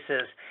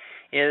cases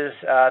is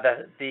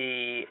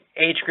the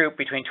age group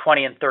between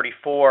 20 and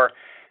 34.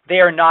 They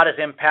are not as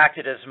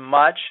impacted as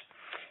much,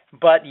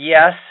 but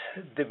yes,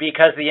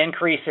 because the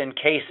increase in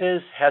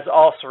cases has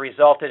also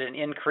resulted in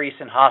increase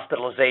in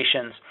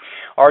hospitalizations.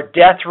 Our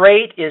death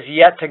rate is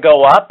yet to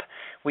go up.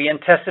 We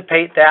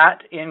anticipate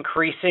that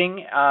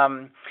increasing,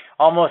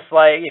 almost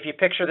like, if you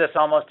picture this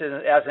almost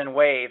as in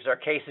waves, our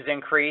cases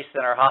increase,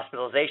 then our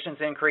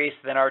hospitalizations increase,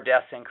 then our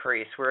deaths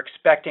increase. We're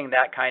expecting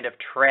that kind of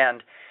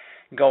trend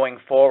going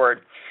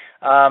forward.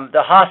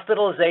 The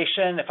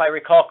hospitalization, if I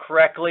recall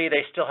correctly,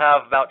 they still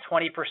have about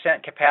 20%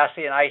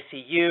 capacity in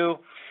ICU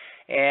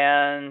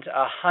and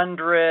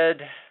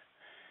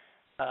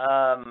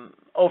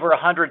over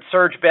 100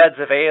 surge beds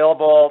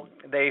available.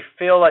 They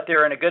feel that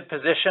they're in a good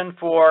position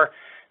for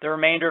the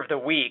remainder of the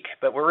week,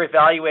 but we're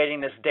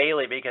evaluating this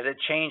daily because it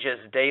changes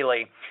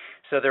daily.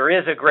 So there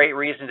is a great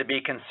reason to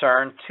be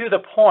concerned, to the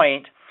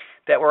point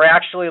that we're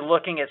actually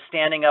looking at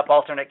standing up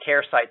alternate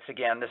care sites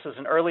again. This is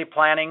an early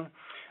planning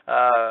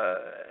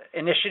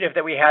initiative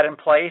that we had in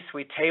place.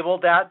 We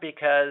tabled that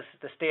because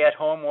the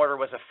stay-at-home order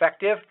was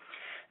effective.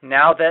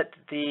 Now that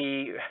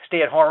the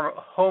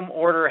stay-at-home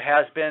order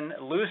has been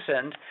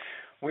loosened,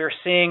 we're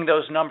seeing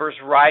those numbers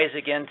rise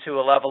again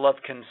to a level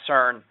of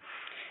concern.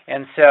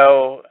 And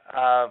so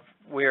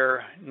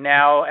we're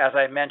now, as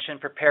I mentioned,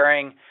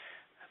 preparing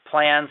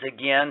plans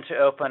again to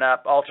open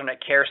up alternate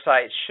care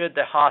sites should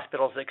the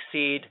hospitals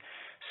exceed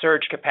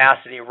surge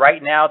capacity.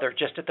 Right now, they're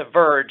just at the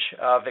verge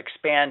of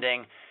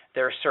expanding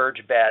their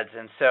surge beds.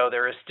 And so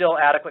there is still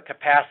adequate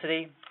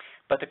capacity,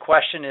 but the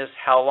question is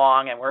how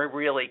long, and we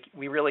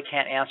really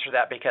can't answer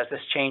that because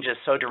this changes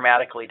so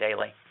dramatically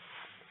daily.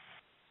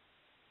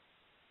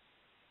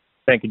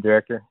 Thank you,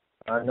 Director.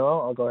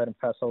 Noelle, I'll go ahead and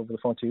pass over the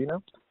phone to you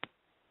now.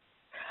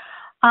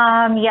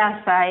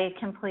 Yes, I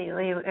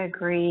completely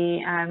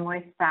agree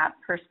with that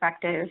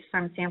perspective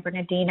from San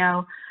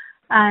Bernardino.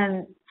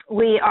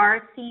 We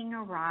are seeing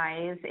a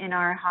rise in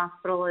our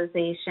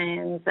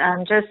hospitalizations.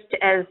 Just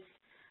as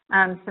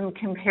some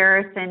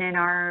comparison, in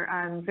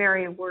our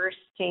very worst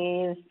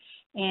days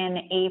in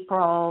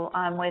April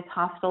with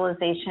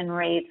hospitalization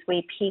rates,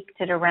 we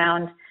peaked at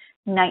around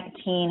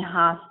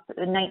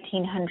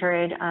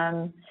 1,900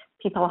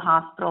 people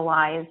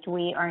hospitalized.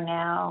 We are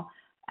now,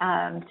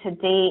 to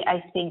date,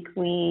 I think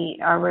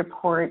our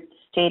report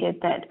stated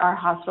that our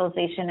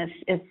hospitalization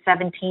is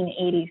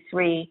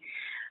 1,783.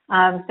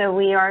 So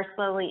we are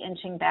slowly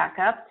inching back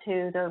up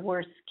to the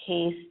worst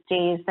case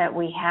days that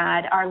we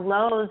had. Our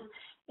lows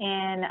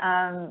in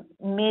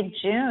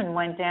mid-June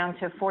went down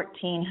to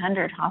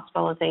 1,400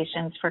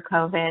 hospitalizations for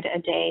COVID a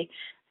day.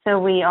 So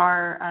we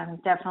are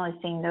definitely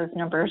seeing those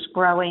numbers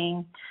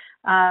growing.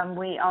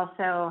 We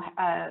also,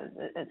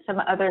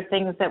 some other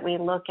things that we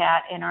look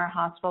at in our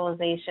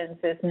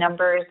hospitalizations is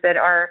numbers that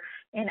are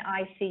in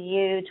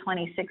ICU.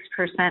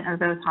 26% of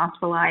those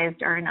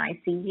hospitalized are in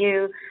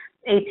ICU.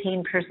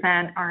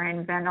 18% are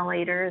in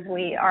ventilators.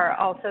 We are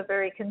also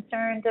very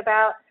concerned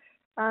about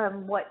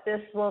what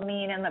this will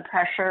mean and the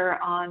pressure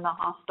on the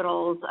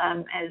hospitals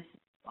as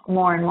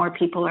more and more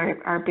people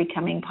are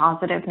becoming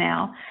positive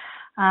now.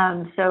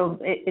 So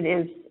it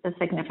is a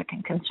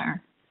significant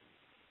concern.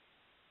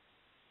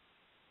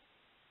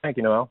 Thank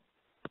you, Noelle.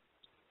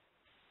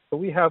 So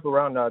we have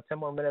around 10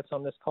 more minutes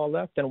on this call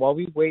left, and while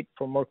we wait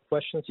for more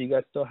questions, you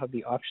guys still have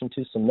the option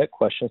to submit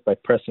questions by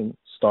pressing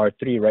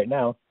 *3 right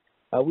now.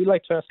 We'd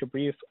like to ask a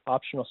brief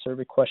optional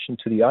survey question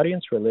to the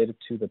audience related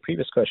to the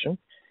previous question.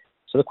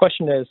 So the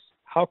question is,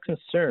 how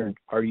concerned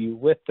are you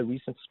with the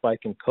recent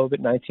spike in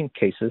COVID-19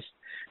 cases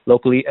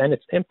locally and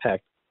its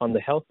impact on the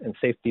health and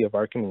safety of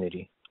our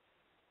community.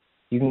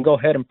 You can go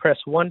ahead and press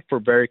 1 for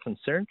very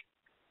concerned,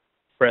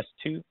 press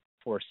 2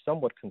 for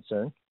somewhat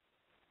concerned,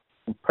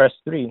 and press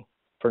 3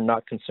 for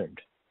not concerned.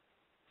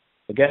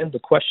 Again, the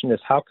question is,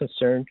 how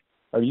concerned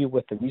are you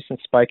with the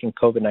recent spike in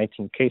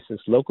COVID-19 cases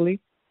locally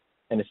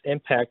and its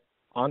impact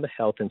on the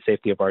health and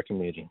safety of our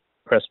community?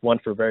 Press 1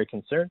 for very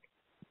concerned,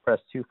 press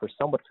 2 for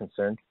somewhat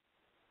concerned,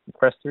 and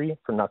press 3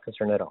 for not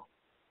concerned at all.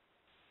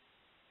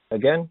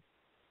 Again,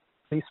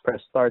 please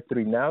press star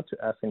 3 now to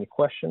ask any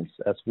questions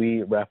as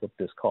we wrap up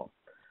this call.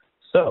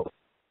 So,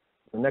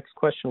 the next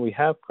question we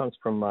have comes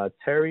from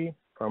Terry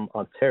from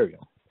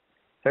Ontario.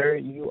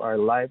 Terry, you are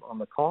live on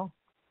the call.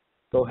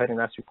 Go ahead and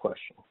ask your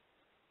question.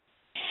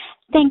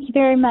 Thank you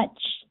very much.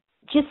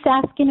 Just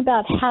asking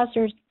about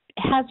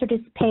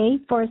hazardous pay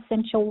for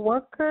essential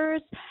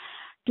workers.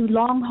 Do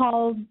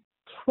long-haul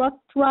truck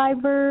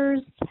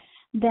drivers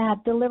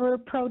that deliver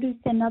produce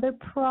and other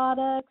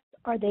products,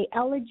 are they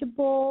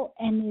eligible?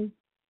 And is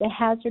the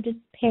hazardous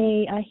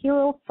pay a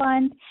hero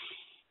fund?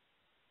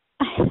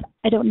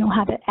 I don't know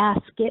how to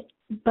ask it,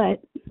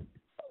 but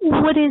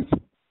what is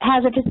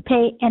hazardous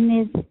pay,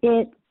 and is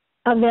it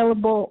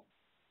eligible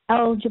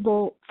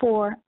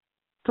for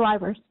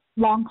drivers,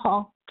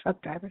 long-haul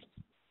truck drivers?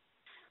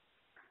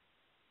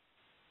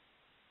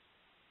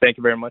 Thank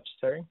you very much,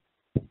 Terry.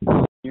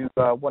 You,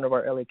 one of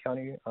our LA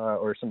County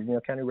or San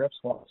Bernardino County reps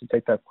wants to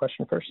take that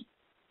question first.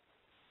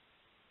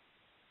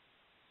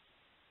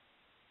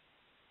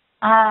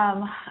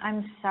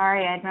 I'm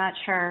sorry, I'm not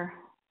sure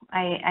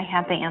I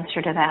have the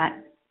answer to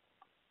that.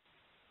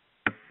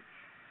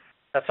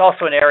 That's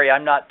also an area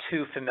I'm not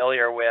too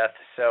familiar with,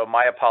 so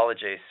my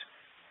apologies.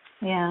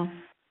 Yeah.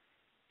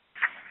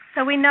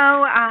 So we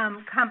know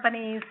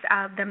companies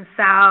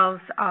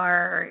themselves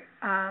are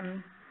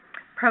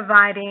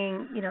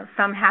providing,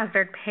 some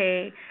hazard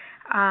pay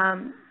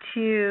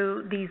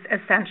to these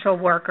essential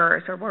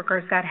workers or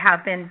workers that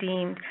have been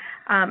deemed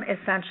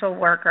essential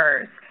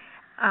workers.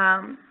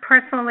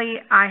 Personally,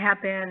 I have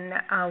been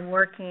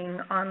working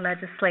on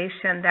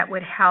legislation that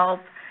would help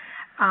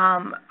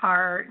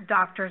our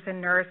doctors and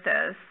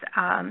nurses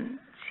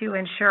to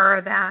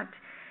ensure that,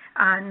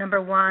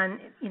 number one,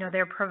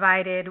 they're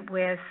provided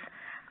with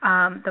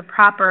the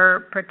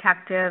proper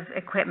protective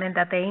equipment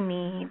that they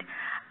need,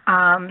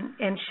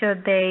 and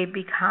should they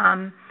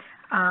become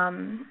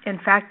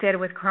infected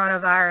with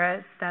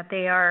coronavirus, that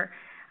they are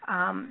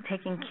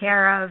taken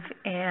care of,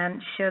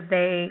 and should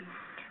they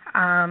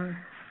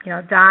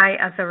die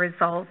as a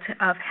result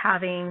of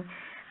having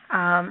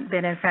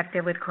been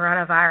infected with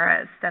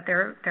coronavirus, that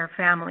their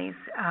families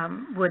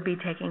would be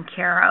taken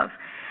care of.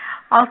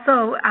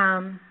 Also,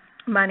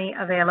 money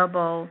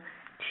available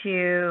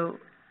to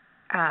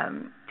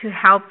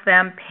help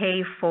them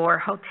pay for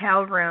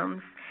hotel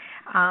rooms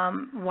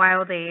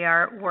while they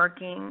are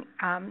working.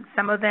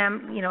 Some of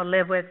them,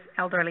 live with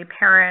elderly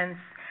parents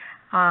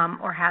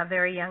or have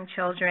very young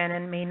children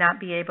and may not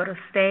be able to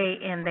stay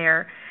in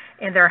their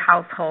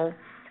household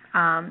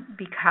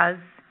because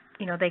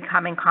they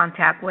come in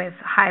contact with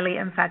highly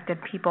infected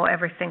people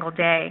every single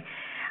day.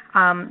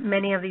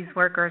 Many of these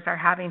workers are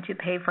having to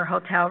pay for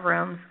hotel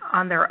rooms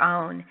on their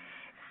own.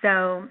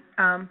 So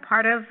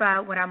part of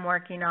what I'm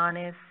working on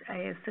is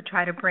to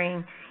try to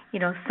bring,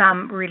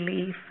 some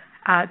relief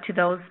to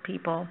those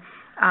people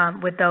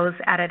with those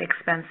added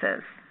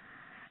expenses.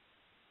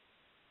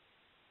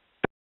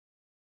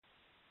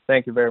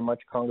 Thank you very much,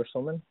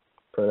 Congresswoman,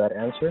 for that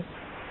answer.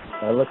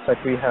 Looks like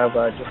we have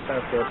just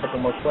time for a couple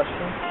more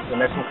questions. The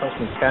next one comes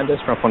from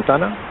Candace from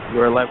Fontana. You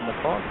are live on the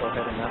call. Go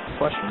ahead and ask the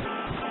question.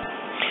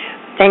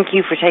 Thank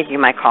you for taking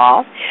my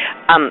call.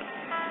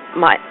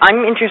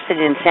 I'm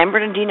interested in San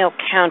Bernardino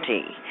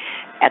County.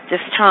 At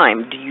this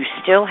time, do you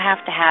still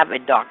have to have a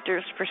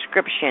doctor's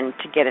prescription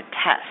to get a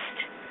test?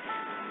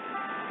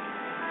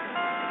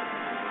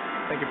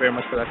 Thank you very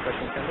much for that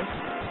question, Candace.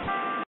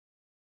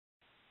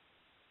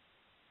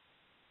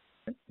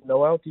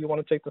 Noelle, do you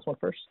want to take this one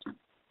first?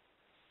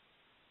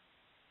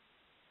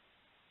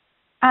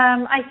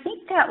 I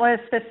think that was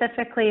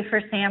specifically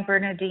for San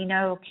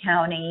Bernardino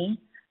County.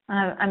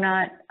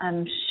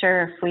 I'm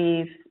sure if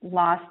we've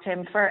lost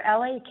him. For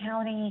LA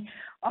County,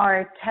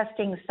 our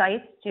testing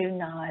sites do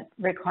not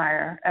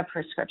require a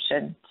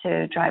prescription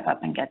to drive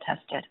up and get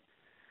tested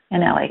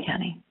in LA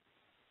County.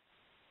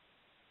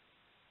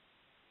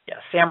 Yeah,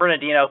 San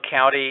Bernardino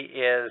County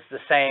is the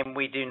same.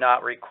 We do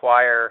not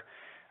require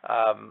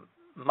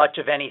much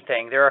of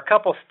anything. There are a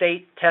couple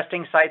state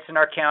testing sites in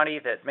our county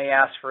that may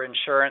ask for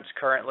insurance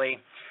currently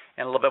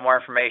and a little bit more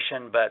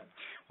information, but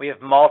we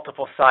have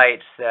multiple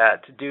sites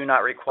that do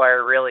not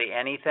require really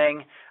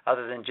anything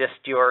other than just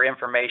your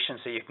information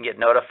so you can get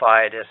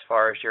notified as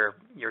far as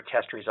your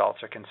test results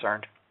are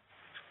concerned.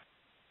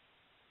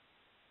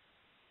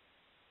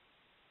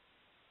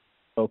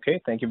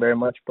 Okay, thank you very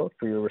much both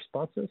for your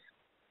responses.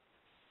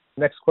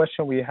 Next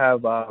question, we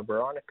have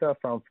Veronica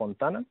from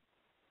Fontana.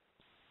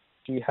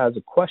 She has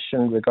a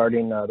question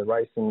regarding the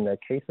rising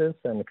cases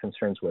and the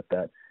concerns with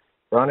that.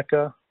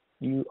 Veronica,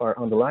 you are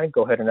on the line.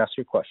 Go ahead and ask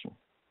your question.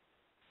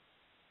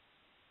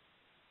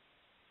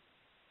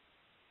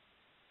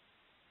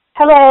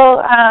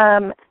 Hello.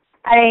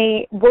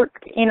 I work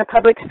in a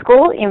public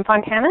school in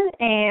Fontana,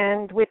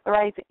 and with the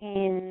rise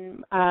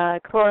in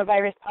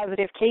coronavirus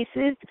positive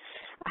cases,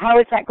 how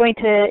is that going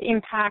to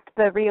impact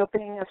the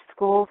reopening of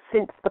schools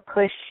since the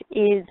push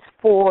is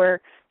for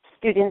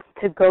students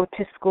to go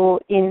to school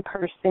in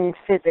person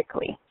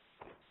physically?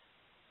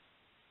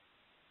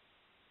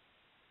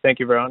 Thank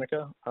you,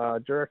 Veronica.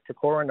 Director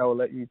Corwin, I will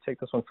let you take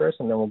this one first,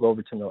 and then we'll go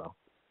over to Noel.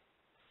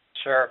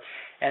 Sure.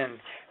 And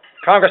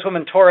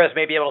Congresswoman Torres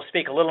may be able to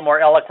speak a little more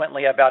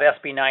eloquently about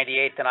SB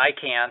 98 than I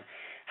can.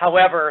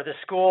 However, the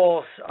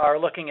schools are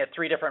looking at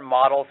 3 different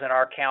models in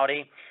our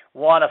county,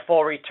 one a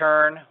full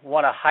return,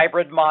 one a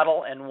hybrid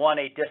model, and one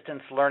a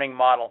distance learning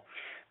model.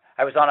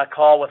 I was on a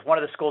call with one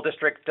of the school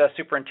district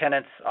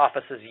superintendent's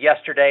offices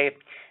yesterday,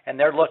 and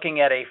they're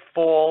looking at a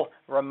full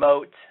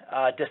remote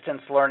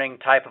distance learning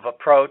type of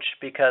approach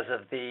because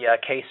of the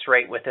case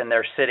rate within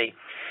their city.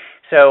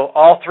 So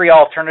all 3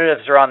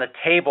 alternatives are on the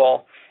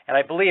table. And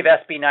I believe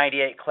SB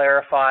 98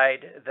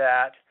 clarified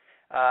that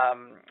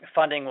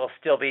funding will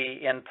still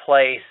be in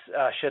place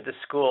should the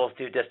schools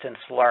do distance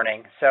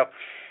learning. So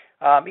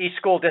each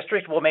school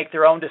district will make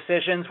their own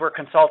decisions. We're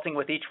consulting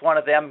with each one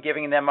of them,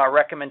 giving them our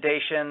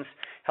recommendations,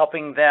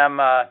 helping them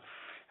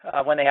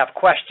when they have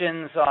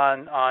questions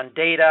on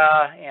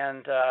data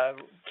and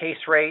case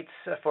rates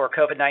for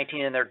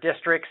COVID-19 in their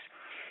districts,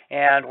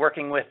 and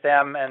working with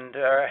them and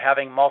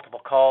having multiple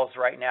calls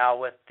right now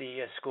with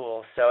the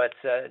schools. So it's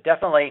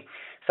definitely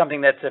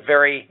something that's a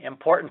very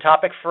important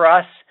topic for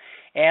us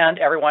and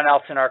everyone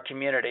else in our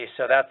community.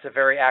 So that's a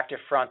very active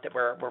front that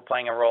we're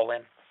playing a role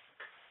in.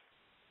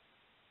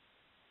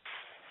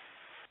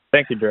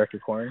 Thank you, Director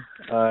Corwin.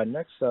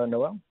 Next,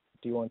 Noel,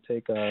 do you want to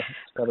take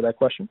cover that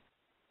question?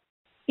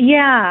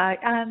 Yeah,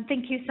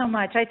 thank you so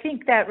much. I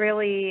think that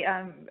really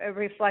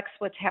reflects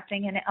what's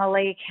happening in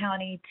LA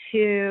County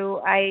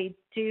too. I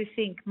do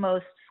think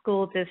most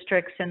school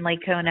districts in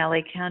Lake and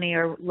LA County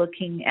are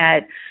looking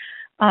at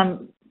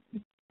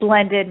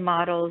blended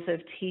models of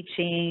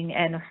teaching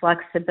and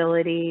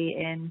flexibility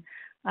in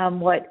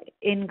what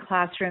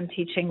in-classroom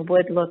teaching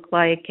would look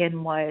like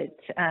and what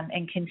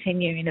and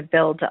continuing to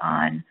build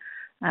on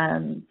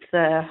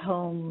the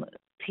home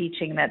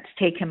teaching that's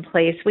taken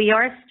place. We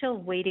are still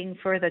waiting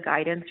for the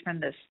guidance from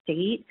the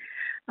state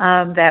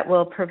that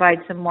will provide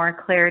some more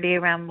clarity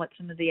around what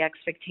some of the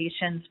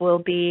expectations will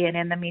be. And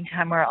in the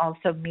meantime, we're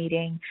also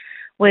meeting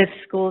with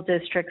school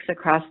districts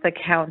across the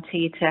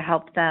county to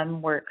help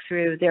them work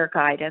through their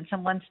guidance.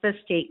 And once the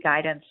state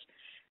guidance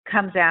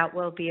comes out,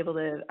 we'll be able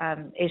to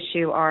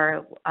issue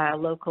our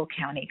local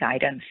county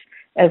guidance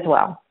as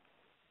well.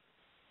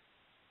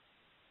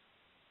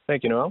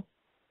 Thank you, Noel.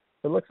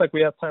 It looks like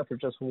we have time for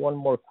just one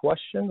more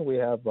question. We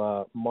have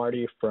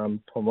Marty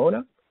from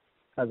Pomona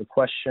has a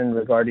question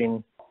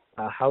regarding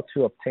how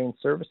to obtain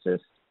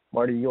services.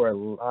 Marty, you are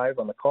live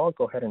on the call.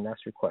 Go ahead and ask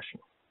your question.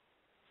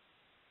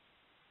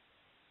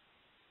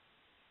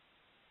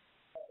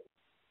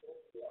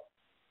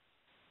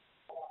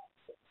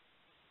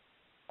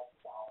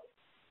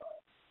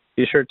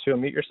 Be sure to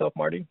unmute yourself,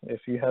 Marty,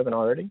 if you haven't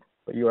already,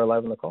 but you are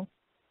live on the call.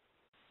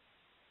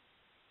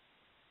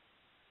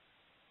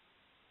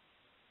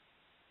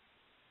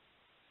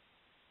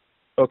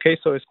 Okay,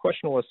 so his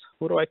question was,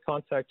 who do I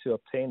contact to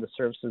obtain the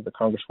services the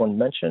Congresswoman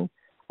mentioned?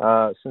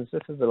 Since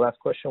this is the last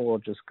question, we'll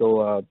just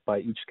go by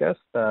each guest.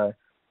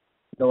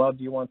 Noel,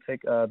 do you want to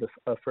take the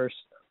first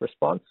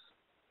response,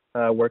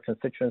 where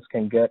constituents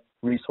can get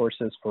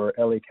resources for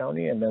LA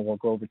County, and then we'll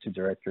go over to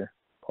Director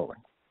Corwin.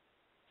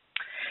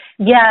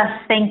 Yes,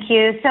 thank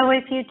you. So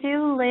if you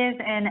do live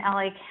in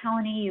LA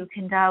County, you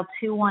can dial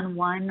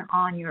 211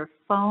 on your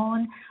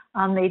phone.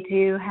 They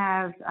do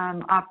have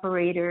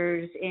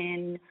operators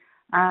in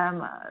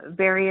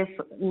various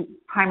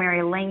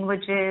primary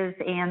languages,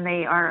 and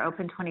they are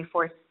open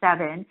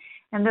 24/7.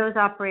 And those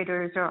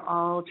operators are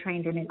all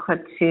trained and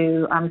equipped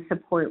to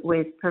support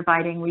with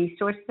providing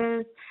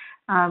resources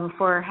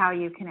for how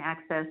you can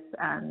access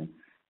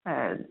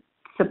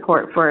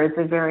support for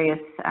the various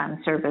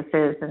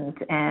services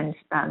and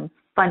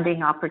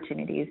funding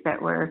opportunities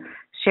that were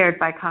shared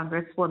by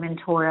Congresswoman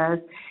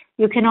Torres.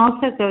 You can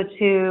also go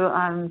to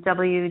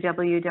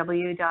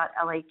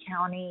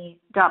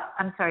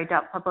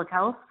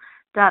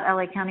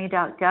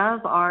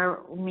publichealth.lacounty.gov, our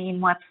main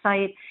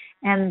website,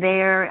 and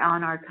there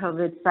on our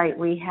COVID site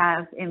we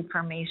have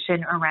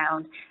information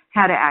around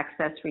how to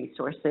access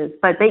resources.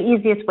 But the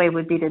easiest way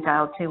would be to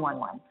dial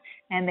 211,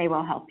 and they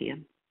will help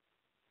you.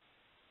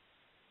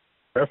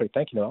 Perfect.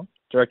 Thank you, Noel.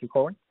 Director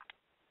Corwin?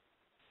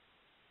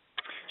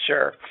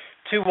 Sure.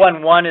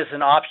 211 is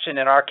an option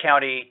in our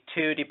county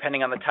too,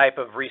 depending on the type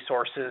of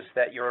resources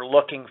that you're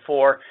looking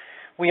for.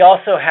 We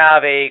also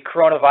have a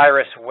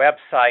coronavirus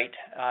website,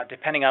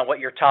 depending on what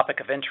your topic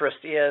of interest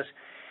is.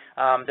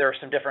 There are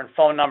some different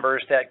phone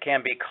numbers that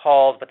can be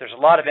called, but there's a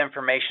lot of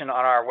information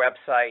on our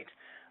website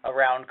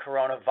around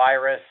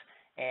coronavirus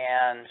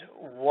and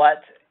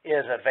what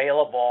is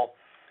available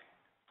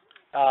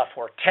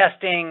for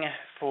testing,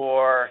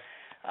 for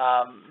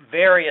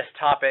various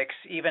topics,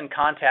 even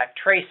contact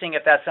tracing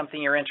if that's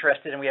something you're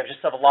interested in. We have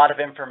just have a lot of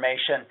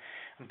information.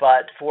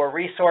 But for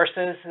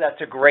resources, that's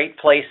a great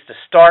place to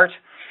start.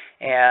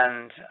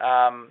 And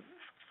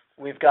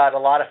we've got a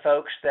lot of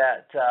folks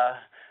that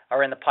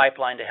are in the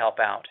pipeline to help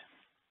out.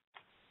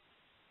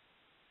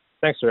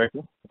 Thanks,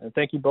 Director. And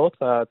thank you both.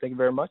 Thank you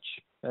very much.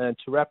 And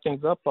to wrap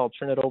things up, I'll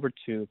turn it over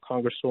to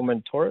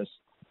Congresswoman Torres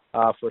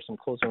for some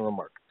closing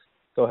remarks.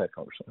 Go ahead,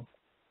 Congresswoman.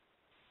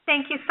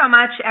 Thank you so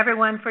much,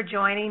 everyone, for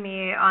joining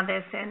me on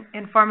this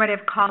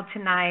informative call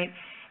tonight.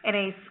 And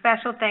a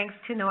special thanks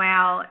to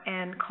Noelle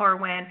and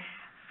Corwin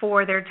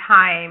for their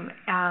time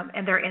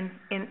and their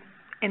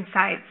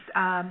insights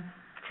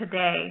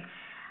today.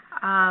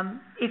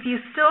 If you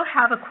still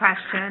have a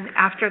question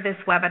after this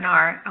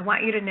webinar, I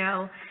want you to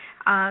know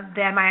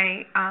that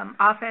my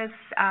office,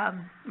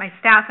 my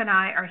staff and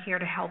I are here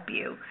to help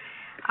you.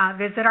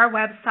 Visit our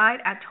website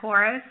at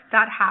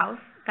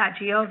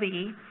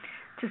torres.house.gov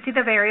to see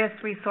the various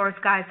resource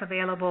guides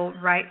available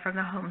right from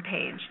the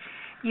homepage.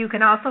 You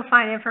can also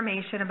find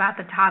information about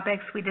the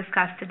topics we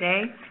discussed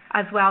today,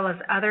 as well as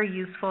other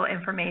useful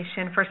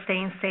information for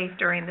staying safe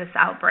during this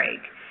outbreak.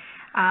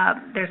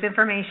 There's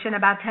information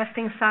about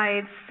testing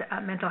sites,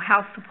 mental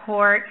health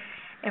support,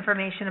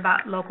 information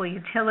about local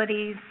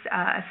utilities,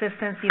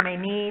 assistance you may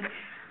need,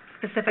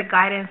 specific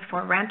guidance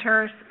for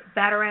renters,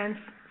 veterans,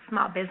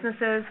 small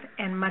businesses,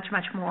 and much,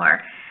 much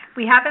more.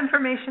 We have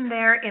information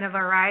there in a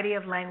variety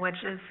of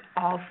languages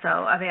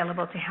also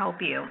available to help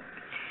you.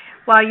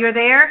 While you're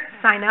there,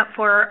 sign up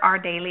for our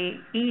daily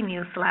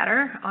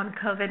e-newsletter on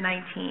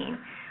COVID-19.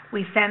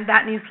 We send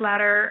that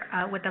newsletter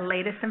with the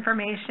latest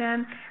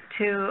information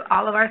to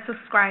all of our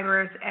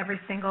subscribers every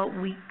single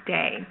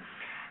weekday.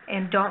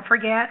 And don't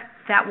forget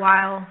that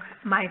while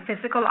my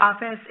physical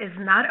office is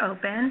not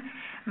open,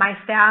 my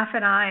staff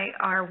and I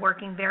are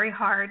working very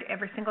hard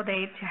every single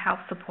day to help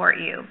support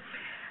you.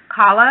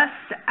 Call us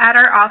at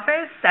our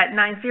office at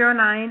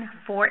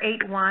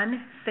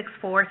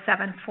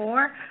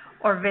 909-481-6474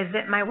 or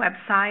visit my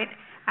website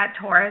at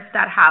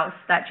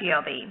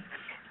torres.house.gov.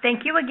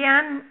 Thank you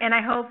again, and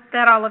I hope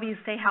that all of you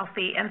stay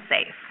healthy and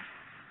safe.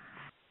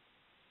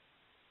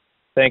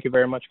 Thank you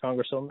very much,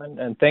 Congresswoman,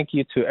 and thank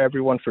you to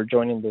everyone for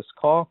joining this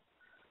call.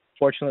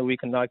 Fortunately, we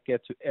cannot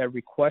get to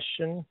every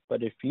question,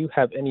 but if you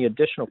have any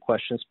additional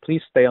questions,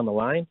 please stay on the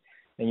line,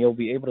 and you'll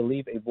be able to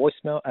leave a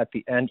voicemail at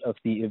the end of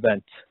the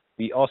event.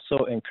 We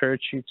also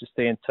encourage you to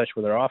stay in touch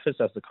with our office,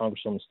 as the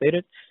Congresswoman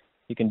stated.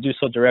 You can do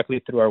so directly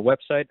through our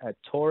website at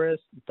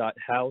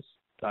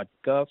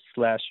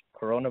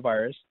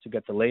torres.house.gov/coronavirus to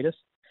get the latest,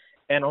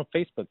 and on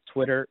Facebook,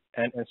 Twitter,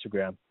 and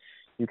Instagram.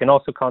 You can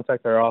also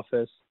contact our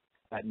office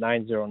at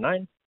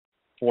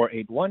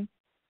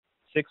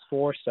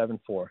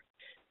 909-481-6474.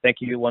 Thank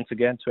you once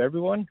again to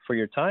everyone for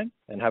your time,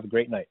 and have a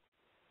great night.